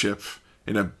Championship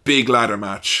in a big ladder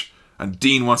match, and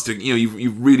Dean wants to,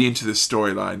 you're really into this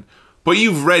storyline, but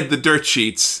you've read the dirt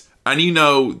sheets and you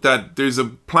know that there's a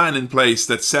plan in place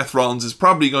that Seth Rollins is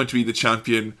probably going to be the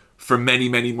champion for many,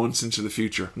 many months into the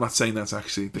future. I'm not saying that's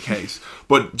actually the case,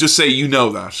 but just say you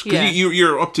know that. Because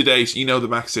you're up to date, you know the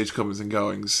backstage comings and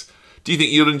goings. Do you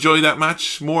think you'll enjoy that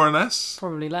match more or less?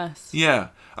 Probably less. Yeah.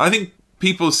 I think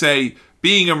people say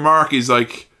being a mark is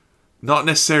not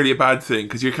necessarily a bad thing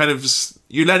because you're kind of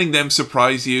you're letting them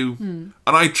surprise you. And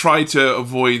I try to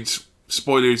avoid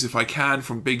spoilers if I can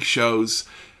from big shows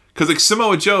because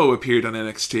Samoa Joe appeared on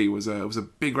NXT, was a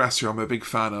big wrestler I'm a big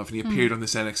fan of, and he appeared on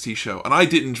this NXT show and I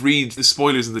didn't read the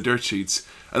spoilers in the dirt sheets,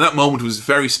 and that moment was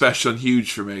very special and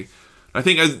huge for me. I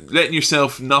think letting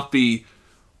yourself not be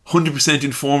 100%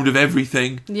 informed of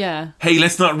everything. Yeah. Hey,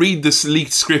 let's not read this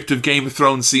leaked script of Game of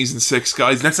Thrones season 6,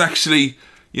 guys. Let's actually,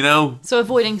 So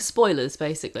avoiding spoilers,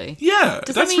 basically. Yeah,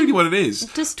 that's really what it is.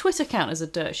 Does Twitter count as a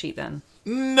dirt sheet then?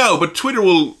 No, but Twitter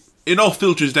it all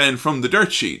filters down from the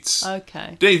dirt sheets.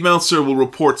 Okay. Dave Meltzer will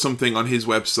report something on his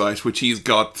website, which he's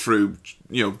got through,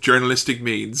 journalistic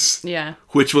means. Yeah.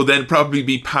 Which will then probably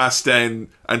be passed down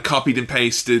and copied and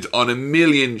pasted on a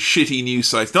million shitty news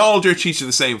sites. Not all dirt sheets are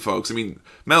the same, folks. I mean,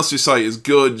 Meltzer's site is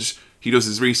good. He does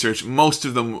his research. Most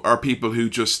of them are people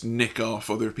who just nick off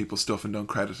other people's stuff and don't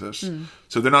credit it.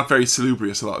 So they're not very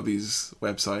salubrious, a lot of these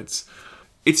websites.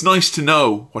 It's nice to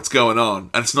know what's going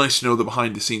on, and it's nice to know the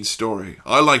behind-the-scenes story.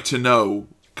 I like to know,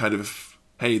 kind of,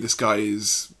 hey, this guy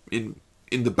is in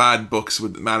the bad books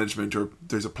with management, or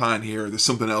there's a plan here, or there's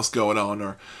something else going on,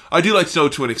 or I do like to know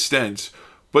to an extent,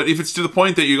 But if it's to the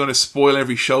point that you're going to spoil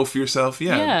every show for yourself,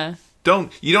 Yeah.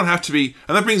 you don't have to be.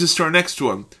 And that brings us to our next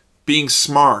one, being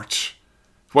smart.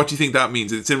 What do you think that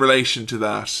means? It's in relation to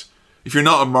that. If you're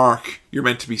not a mark, you're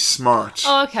meant to be smart.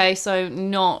 Oh, okay. So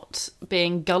not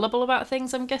being gullible about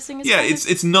things, I'm guessing. Yeah,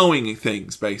 it's knowing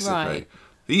things, basically. Right.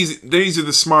 These are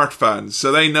the smart fans.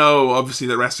 So they know, obviously,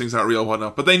 that wrestling's not real and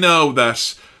whatnot. But they know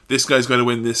that this guy's going to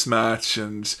win this match,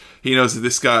 and he knows that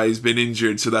this guy's been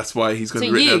injured, so that's why he's going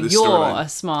to be written out of this you're storyline. a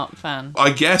smart fan.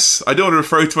 I guess. I don't want to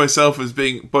refer to myself as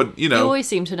being, but, You always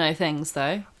seem to know things,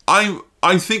 though.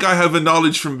 I think I have a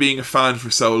knowledge from being a fan for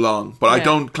so long, but I Yeah.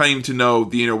 don't claim to know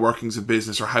the inner workings of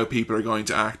business or how people are going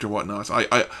to act or whatnot.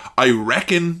 I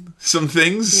reckon some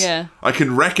things. Yeah. I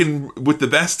can reckon with the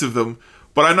best of them,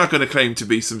 but I'm not going to claim to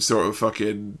be some sort of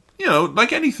fucking,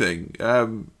 like anything.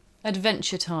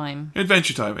 Adventure Time.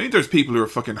 Adventure Time. I think there's people who are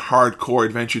fucking hardcore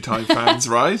Adventure Time fans,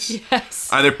 right? Yes.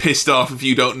 And they're pissed off if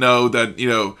you don't know that,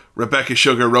 Rebecca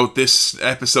Sugar wrote this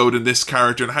episode and this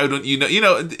character, and how don't you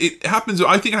know? It happens.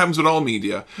 I think it happens with all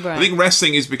media. Right. I think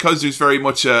wrestling is because there's very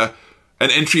much an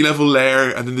entry level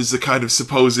layer, and then there's the kind of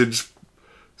supposed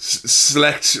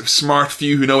select smart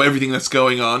few who know everything that's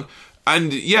going on.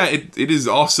 And yeah, it is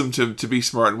awesome to be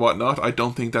smart and whatnot. I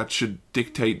don't think that should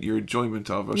dictate your enjoyment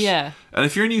of it. Yeah. And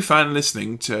if you're a new fan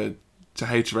listening to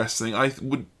Hate Wrestling, I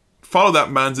would follow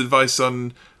that man's advice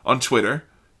on Twitter,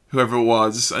 whoever it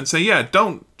was, and say, yeah,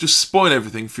 don't just spoil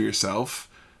everything for yourself.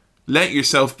 Let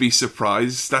yourself be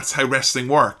surprised. That's how wrestling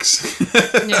works.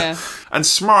 Yeah. And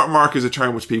smart mark is a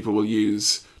term which people will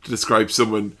use to describe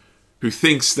someone who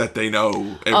thinks that they know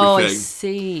everything. Oh, I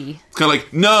see. It's kind of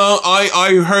like, no,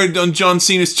 I heard on John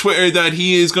Cena's Twitter that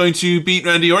he is going to beat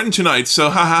Randy Orton tonight, so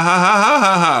ha ha ha ha ha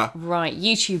ha ha. Right,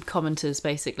 YouTube commenters,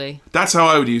 basically. That's how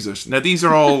I would use it. Now, these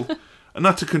are all, and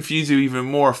not to confuse you even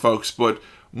more, folks, but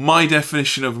my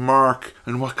definition of mark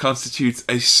and what constitutes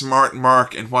a smart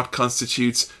mark and what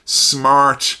constitutes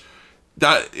smart,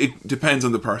 that it depends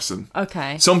on the person.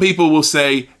 Okay. Some people will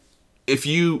say, if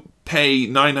you pay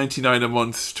 $9.99 a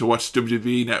month to watch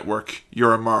WWE Network,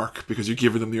 you're a mark because you're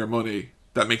giving them your money.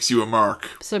 That makes you a mark.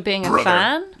 So being brother. a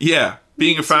fan? Yeah.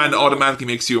 Being a fan automatically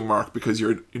makes you a mark because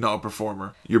you're not a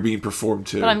performer. You're being performed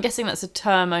to. But I'm guessing that's a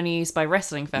term only used by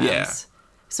wrestling fans. Yeah.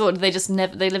 So what, do they just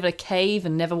they live in a cave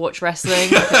and never watch wrestling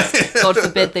because, God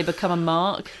forbid, they become a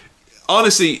mark?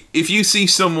 Honestly, if you see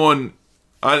someone,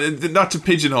 not to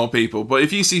pigeonhole people, but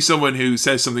if you see someone who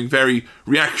says something very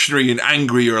reactionary and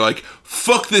angry, or like,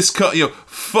 fuck this,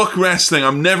 fuck wrestling,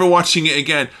 I'm never watching it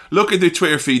again, look at their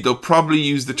Twitter feed, they'll probably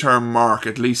use the term mark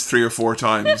at least 3 or 4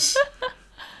 times.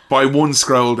 By one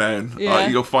scroll down, Yeah.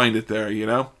 you'll find it there,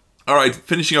 Alright,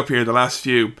 finishing up here, the last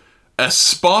few. A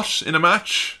spot in a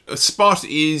match. A spot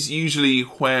is usually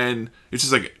when it's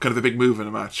just like kind of a big move in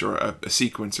a match, or a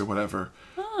sequence or whatever.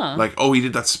 Like, oh, he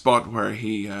did that spot where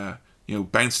he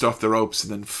bounced off the ropes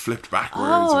and then flipped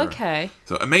backwards. Oh, okay.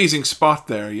 So amazing spot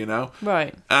there,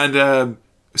 Right. And a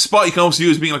spot you can also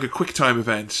use being like a quick time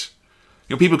event.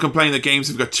 People complain that games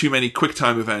have got too many quick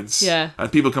time events. Yeah. And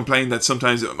people complain that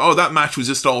sometimes, that match was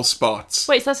just all spots.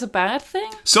 Wait, so that's a bad thing?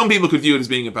 Some people could view it as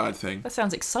being a bad thing. That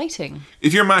sounds exciting.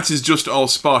 If your match is just all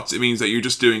spots, it means that you're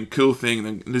just doing cool thing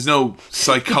and there's no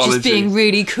psychology. Just being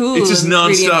really cool. It's just and really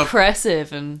non-stop.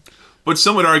 impressive and... But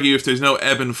some would argue if there's no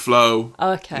ebb and flow,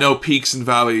 Okay. no peaks and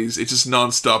valleys, it's just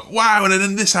non-stop. Wow, and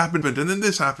then this happened, and then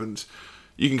this happened.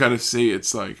 You can kind of see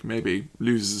it's like maybe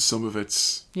loses some of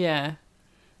its... Yeah.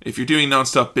 If you're doing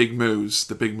non-stop big moves,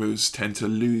 the big moves tend to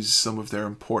lose some of their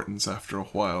importance after a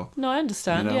while. No, I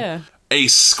understand, yeah. A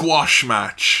squash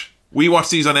match. We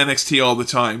watch these on NXT all the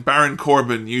time. Baron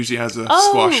Corbin usually has a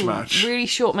squash match. Really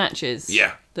short matches.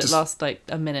 Yeah. That last like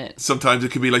a minute. Sometimes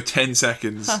it could be like 10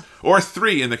 seconds. Or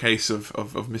 3 in the case of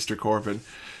Mr. Corbin.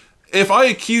 If I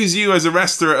accuse you as a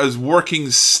wrestler as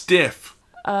working stiff...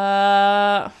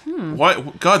 Why?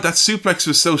 God, that suplex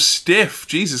was so stiff.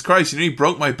 Jesus Christ, you nearly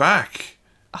broke my back.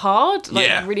 Hard? Like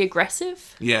Yeah. really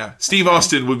aggressive? Yeah. Steve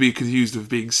Austin would be accused of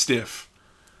being stiff.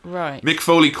 Right. Mick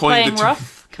Foley coined Playing the term.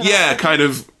 rough? Kind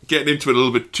of getting into it a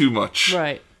little bit too much.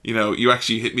 Right. You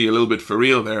actually hit me a little bit for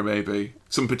real there, maybe.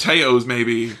 Some potatoes,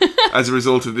 maybe, as a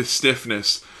result of this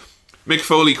stiffness. Mick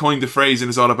Foley coined the phrase in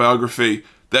his autobiography,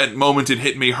 that moment it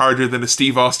hit me harder than a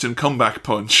Steve Austin comeback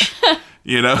punch.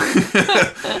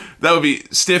 That would be...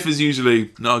 Stiff is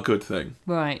usually not a good thing.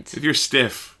 Right. If you're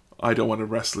stiff, I don't want to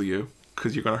wrestle you,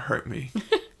 because you're going to hurt me.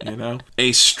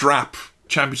 A strap.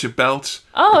 Championship belt.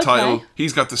 Oh, the title. okay.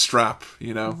 He's got the strap,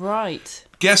 Right.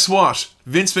 Guess what?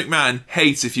 Vince McMahon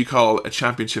hates if you call a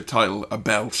championship title a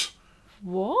belt.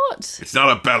 What? It's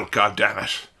not a belt,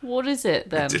 goddammit. What is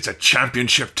it then? It's a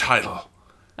championship title.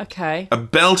 Okay. A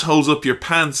belt holds up your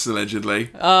pants, allegedly.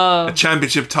 Oh. A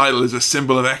championship title is a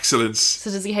symbol of excellence.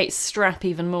 So does he hate strap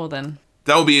even more then?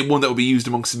 That would be one that would be used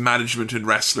amongst management and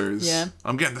wrestlers. Yeah.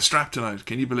 I'm getting the strap tonight.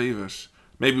 Can you believe it?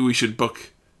 Maybe we should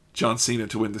book John Cena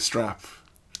to win the strap.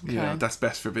 Okay. Yeah, that's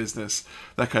best for business.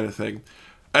 That kind of thing.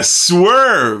 A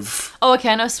swerve. Oh, okay,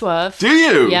 I know a swerve. Do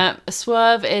you? Yeah, a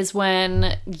swerve is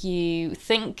when you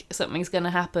think something's going to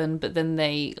happen, but then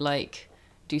they, like,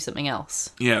 do something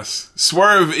else. Yes.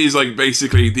 Swerve is like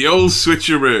basically the old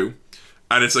switcheroo.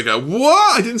 And it's like a,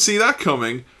 what? I didn't see that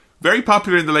coming. Very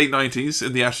popular in the late 90s,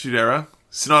 in the Attitude Era.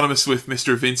 Synonymous with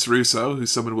Mr. Vince Russo,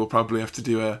 who's someone we'll probably have to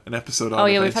do an episode on. Oh,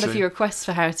 yeah, we've eventually. had a few requests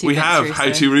for how to. We Vince have Russo.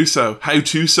 How to Russo. How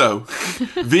to so.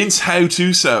 Vince How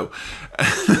to so.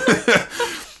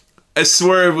 A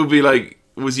swerve would be like,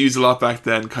 was used a lot back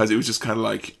then because it was just kind of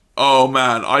like, oh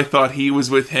man, I thought he was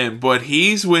with him, but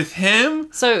he's with him?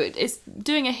 So is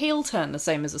doing a heel turn the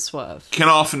same as a swerve? Can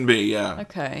often be, yeah.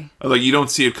 Okay, Like, you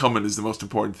don't see it coming is the most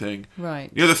important thing. right.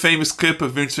 You know the famous clip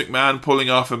of Vince McMahon pulling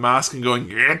off a mask and going,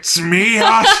 "It's me,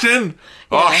 Austin!"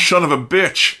 Oh, Yeah. son of a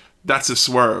bitch. That's a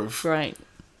swerve. Right.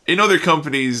 In other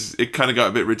companies, it kind of got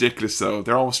a bit ridiculous, though.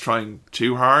 They're almost trying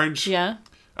too hard. Yeah.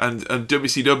 And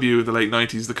WCW in the late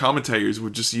 90s, the commentators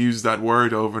would just use that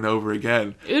word over and over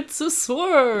again. It's a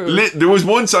swerve. There was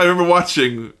once I remember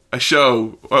watching a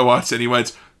show I watched and he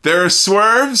went, "There are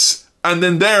swerves, and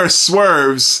then there are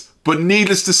swerves, but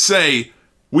needless to say,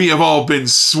 we have all been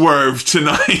swerved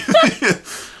tonight."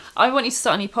 I want you to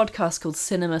start a new podcast called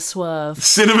Cinema Swerve.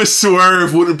 Cinema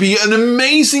Swerve would be an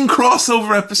amazing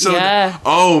crossover episode. Yeah.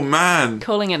 Oh man.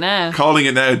 Calling it now. Calling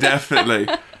it now, definitely.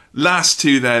 Last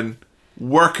two then,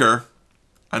 worker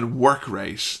and work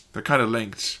rate. They're kind of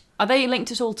linked. Are they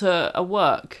linked at all to a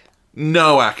work?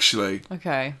 No, actually.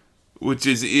 Okay. Which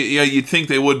is, yeah, you'd think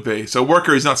they would be. So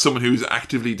worker is not someone who's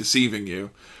actively deceiving you.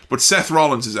 But Seth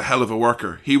Rollins is a hell of a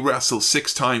worker. He wrestled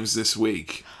 6 times this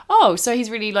week. Oh, so he's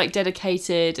really like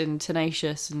dedicated and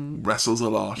tenacious and Wrestles a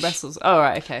lot. wrestles. Oh,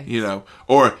 right, okay. You know.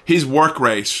 Or his work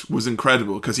rate was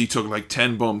incredible because he took like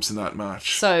 10 bumps in that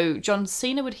match. So John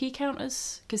Cena, would he count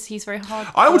as, because he's very hard?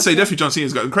 I would say definitely John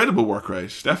Cena's got incredible work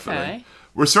rate. Definitely. Okay.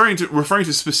 Referring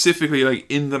to specifically like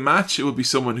in the match, it would be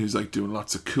someone who's like doing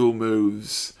lots of cool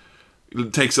moves.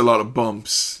 It takes a lot of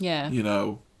bumps. Yeah. You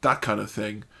know, that kind of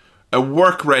thing. A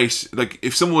work rate, like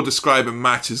if someone would describe a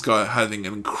match as having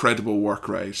an incredible work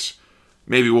rate,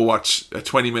 maybe we'll watch a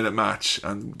 20-minute match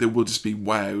and they will just be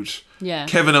wowed. Yeah.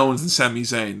 Kevin Owens and Sami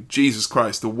Zayn, Jesus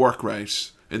Christ, the work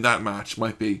rate in that match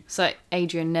might be. So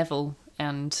Adrian Neville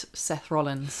and Seth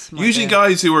Rollins. might Usually be-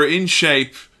 guys who are in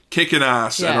shape, kicking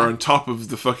ass, and Yeah. are on top of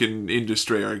the fucking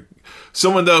industry. Or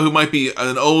someone, though, who might be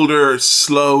an older,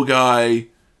 slow guy,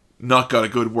 not got a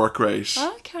good work rate.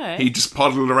 Okay. He just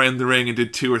poddled around the ring and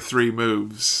did 2 or 3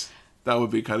 moves. That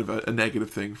would be kind of a negative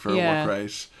thing for Yeah. a work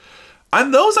rate.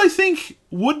 And those, I think,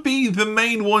 would be the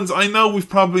main ones. I know we've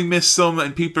probably missed some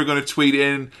and people are going to tweet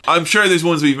in. I'm sure there's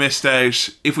ones we've missed out.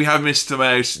 If we have missed them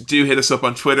out, do hit us up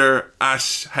on Twitter at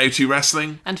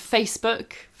HowToWrestling. And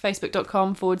Facebook,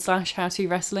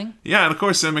 facebook.com/howtowrestling. Yeah, and of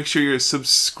course, make sure you're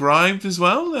subscribed as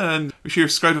well. And make sure you're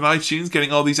subscribed on iTunes,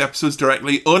 getting all these episodes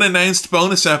directly. Unannounced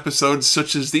bonus episodes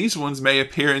such as these ones may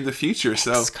appear in the future.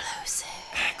 So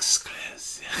Exclusive.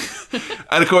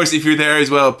 And of course, if you're there as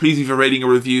well, please leave a rating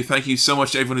or review. Thank you so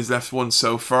much to everyone who's left one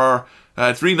so far.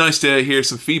 It's really nice to hear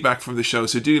some feedback from the show,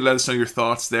 so do let us know your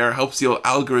thoughts there. It helps the old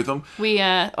algorithm. We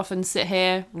often sit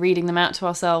here reading them out to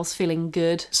ourselves, feeling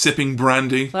good. Sipping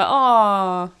brandy. Like,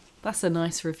 oh, that's a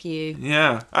nice review.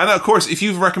 Yeah. And of course, if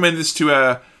you've recommended this to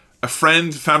a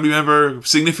friend, family member,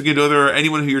 significant other,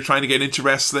 anyone who you're trying to get into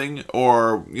wrestling,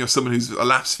 or someone who's a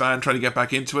lapsed fan trying to get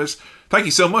back into it, thank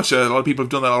you so much. A lot of people have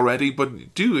done that already,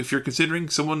 but do, if you're considering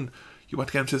someone you want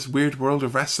to get into this weird world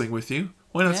of wrestling with you,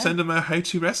 why not send them a How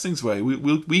To Wrestling's way?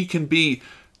 We can be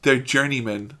their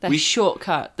journeyman. Their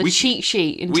shortcut, the cheat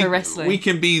sheet into wrestling. We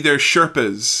can be their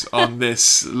Sherpas on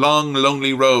this long,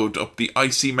 lonely road up the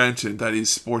icy mountain that is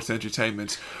sports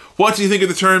entertainment. What do you think of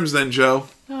the terms then, Joe?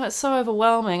 Oh, it's so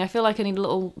overwhelming. I feel like I need a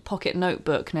little pocket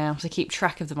notebook now to keep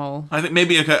track of them all. I think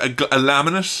maybe a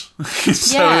laminate,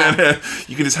 so Yeah.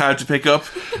 you can just hard to pick up.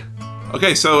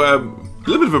 Okay, so a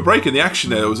little bit of a break in the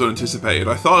action there that was unanticipated.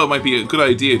 I thought it might be a good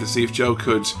idea to see if Joe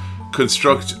could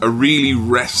construct a really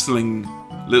wrestling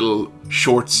little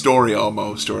short story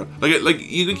almost, or like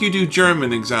you do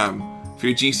German exam for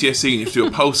your GCSE and you have to do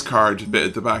a postcard bit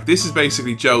at the back. This is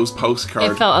basically Joe's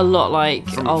postcard. It felt a lot like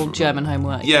old German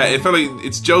homework. Yeah, it felt like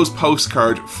it's Joe's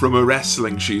postcard from a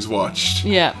wrestling she's watched.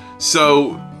 Yeah.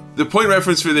 So, the point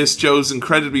reference for this, Joe's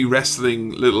incredibly wrestling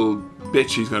little bit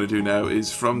she's going to do now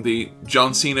is from the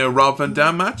John Cena Rob Van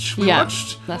Dam match we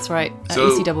watched. That's right.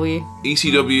 So, ECW.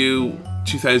 ECW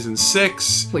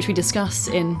 2006. Which we discussed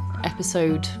in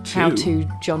episode 2. How to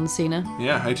John Cena.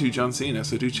 Yeah, How to John Cena.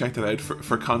 So do check that out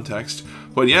for context.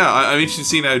 But yeah, I'm interested to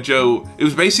see now, Joe. It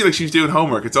was basically like she was doing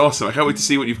homework. It's awesome. I can't wait to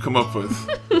see what you've come up with.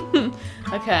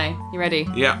 Okay, you ready?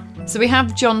 Yeah. So we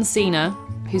have John Cena,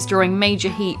 who's drawing major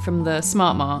heat from the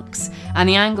smart marks, and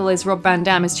the angle is Rob Van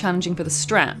Dam is challenging for the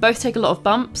strap. Both take a lot of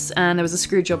bumps, and there was a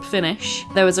screw job finish.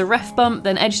 There was a ref bump,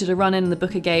 then Edge did a run in, and the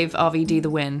booker gave RVD the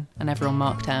win, and everyone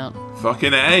marked out.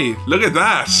 Fucking A. Look at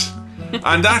that.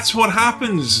 And that's what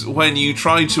happens when you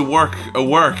try to work a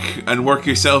work and work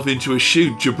yourself into a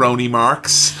shoot, jabroni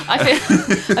marks. I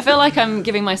feel like I'm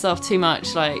giving myself too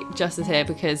much justice here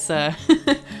because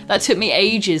that took me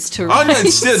ages to write. Oh no,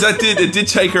 it did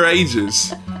take her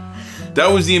ages. That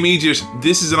was the immediate,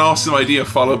 this is an awesome idea,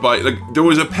 followed by, there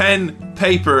was a pen,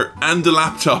 paper, and a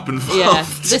laptop involved. Yeah,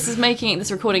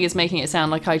 this recording is making it sound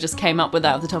like I just came up with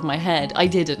that off the top of my head. I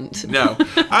didn't. No.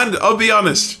 And I'll be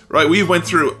honest, right, we went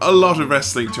through a lot of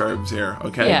wrestling terms here,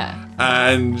 okay? Yeah.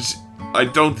 And I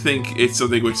don't think it's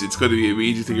something which it's going to be an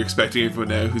immediate thing you're expecting everyone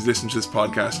now who's listening to this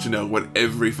podcast to know what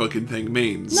every fucking thing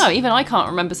means. No, even I can't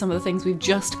remember some of the things we've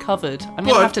just covered. I'm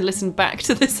going to have to listen back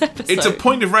to this episode. It's a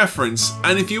point of reference,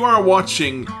 and if you are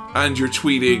watching and you're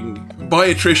tweeting, by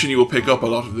attrition you will pick up a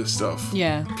lot of this stuff.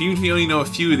 Yeah. If you only know a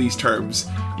few of these terms,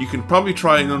 you can probably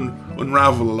try and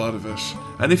unravel a lot of it.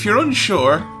 And if you're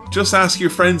unsure, just ask your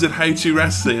friends at How To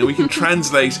Wrestling and we can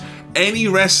translate any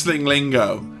wrestling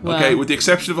lingo, okay, with the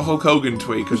exception of a Hulk Hogan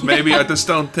tweet, because maybe I just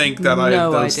don't think that I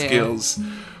have those skills.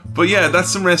 But yeah, that's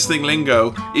some wrestling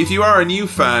lingo. If you are a new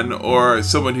fan or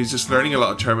someone who's just learning a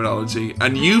lot of terminology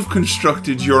and you've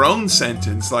constructed your own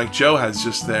sentence like Joe has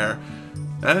just there,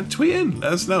 tweet in,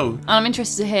 let us know. I'm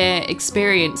interested to hear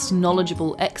experienced,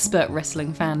 knowledgeable, expert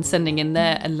wrestling fans sending in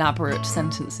their elaborate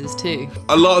sentences too.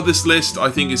 A lot of this list, I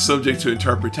think, is subject to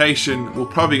interpretation. We'll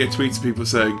probably get tweets of people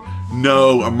saying,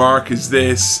 no, a mark is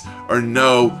this, or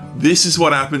no, this is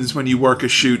what happens when you work a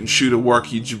shoot and shoot a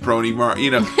work, you jabroni mark. You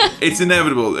know, it's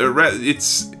inevitable.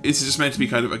 It's just meant to be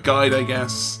kind of a guide, I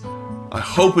guess. I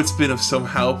hope it's been of some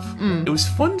help. It was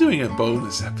fun doing a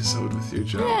bonus episode with you,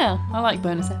 Joe. Yeah, I like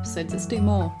bonus episodes. Let's do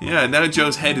more. Yeah, now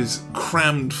Joe's head is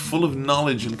crammed full of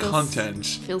knowledge and content.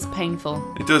 Feels painful.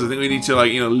 It does. I think we need to,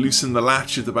 loosen the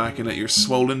latch at the back and let your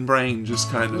swollen brain just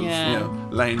kind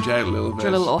of, lounge out a little bit.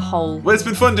 Drill a little hole. Well, it's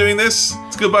been fun doing this.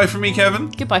 It's goodbye from me, Kevin.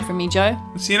 Goodbye from me, Joe.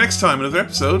 We'll see you next time in another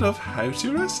episode of How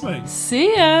To Wrestling.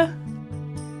 See ya.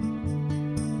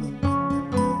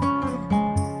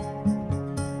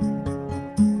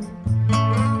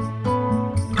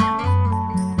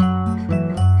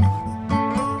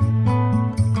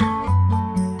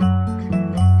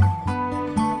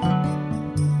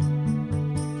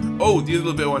 Oh, the other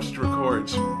little bit I wanted to record.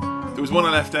 There was one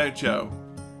I left out, Joe,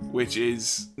 which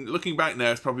is, looking back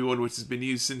now, it's probably one which has been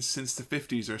used since the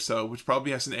 50s or so, which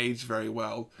probably hasn't aged very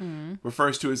well.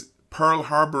 Refers to as Pearl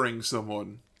Harboring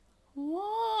someone.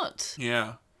 What?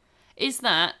 Yeah. Is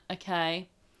that, okay,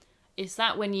 is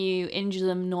that when you injure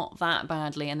them not that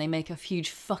badly and they make a huge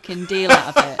fucking deal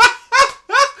out of it?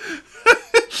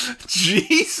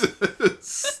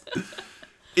 Jesus!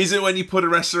 Is it when you put a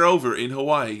wrestler over in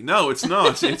Hawaii? No, it's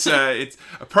not. It's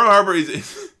Pearl Harbor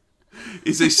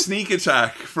is a sneak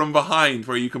attack from behind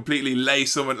where you completely lay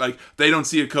someone, they don't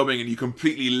see it coming and you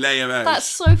completely lay them out. That's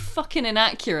so fucking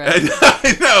inaccurate.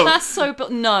 I know. That's so,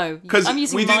 but no. Because I'm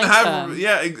using we didn't my have, term.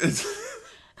 yeah.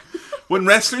 When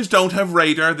wrestlers don't have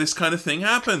radar, this kind of thing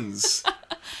happens.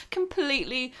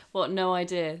 Completely, no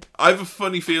idea. I have a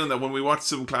funny feeling that when we watch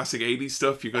some classic 80s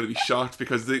stuff, you're going to be shocked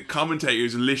because the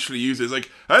commentators literally use it as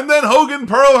and then Hogan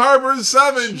Pearl Harbors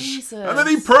Savage. Jesus. And then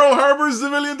he Pearl Harbors the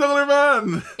 $1 Million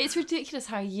Man. It's ridiculous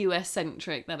how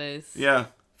US-centric that is. Yeah,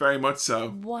 very much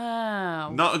so.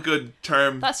 Wow. Not a good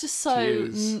term. That's just so... to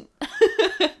use.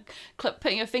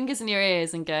 Putting your fingers in your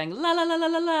ears and going, la la la la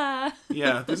la la.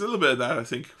 Yeah, there's a little bit of that, I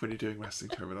think, when you're doing wrestling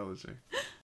terminology.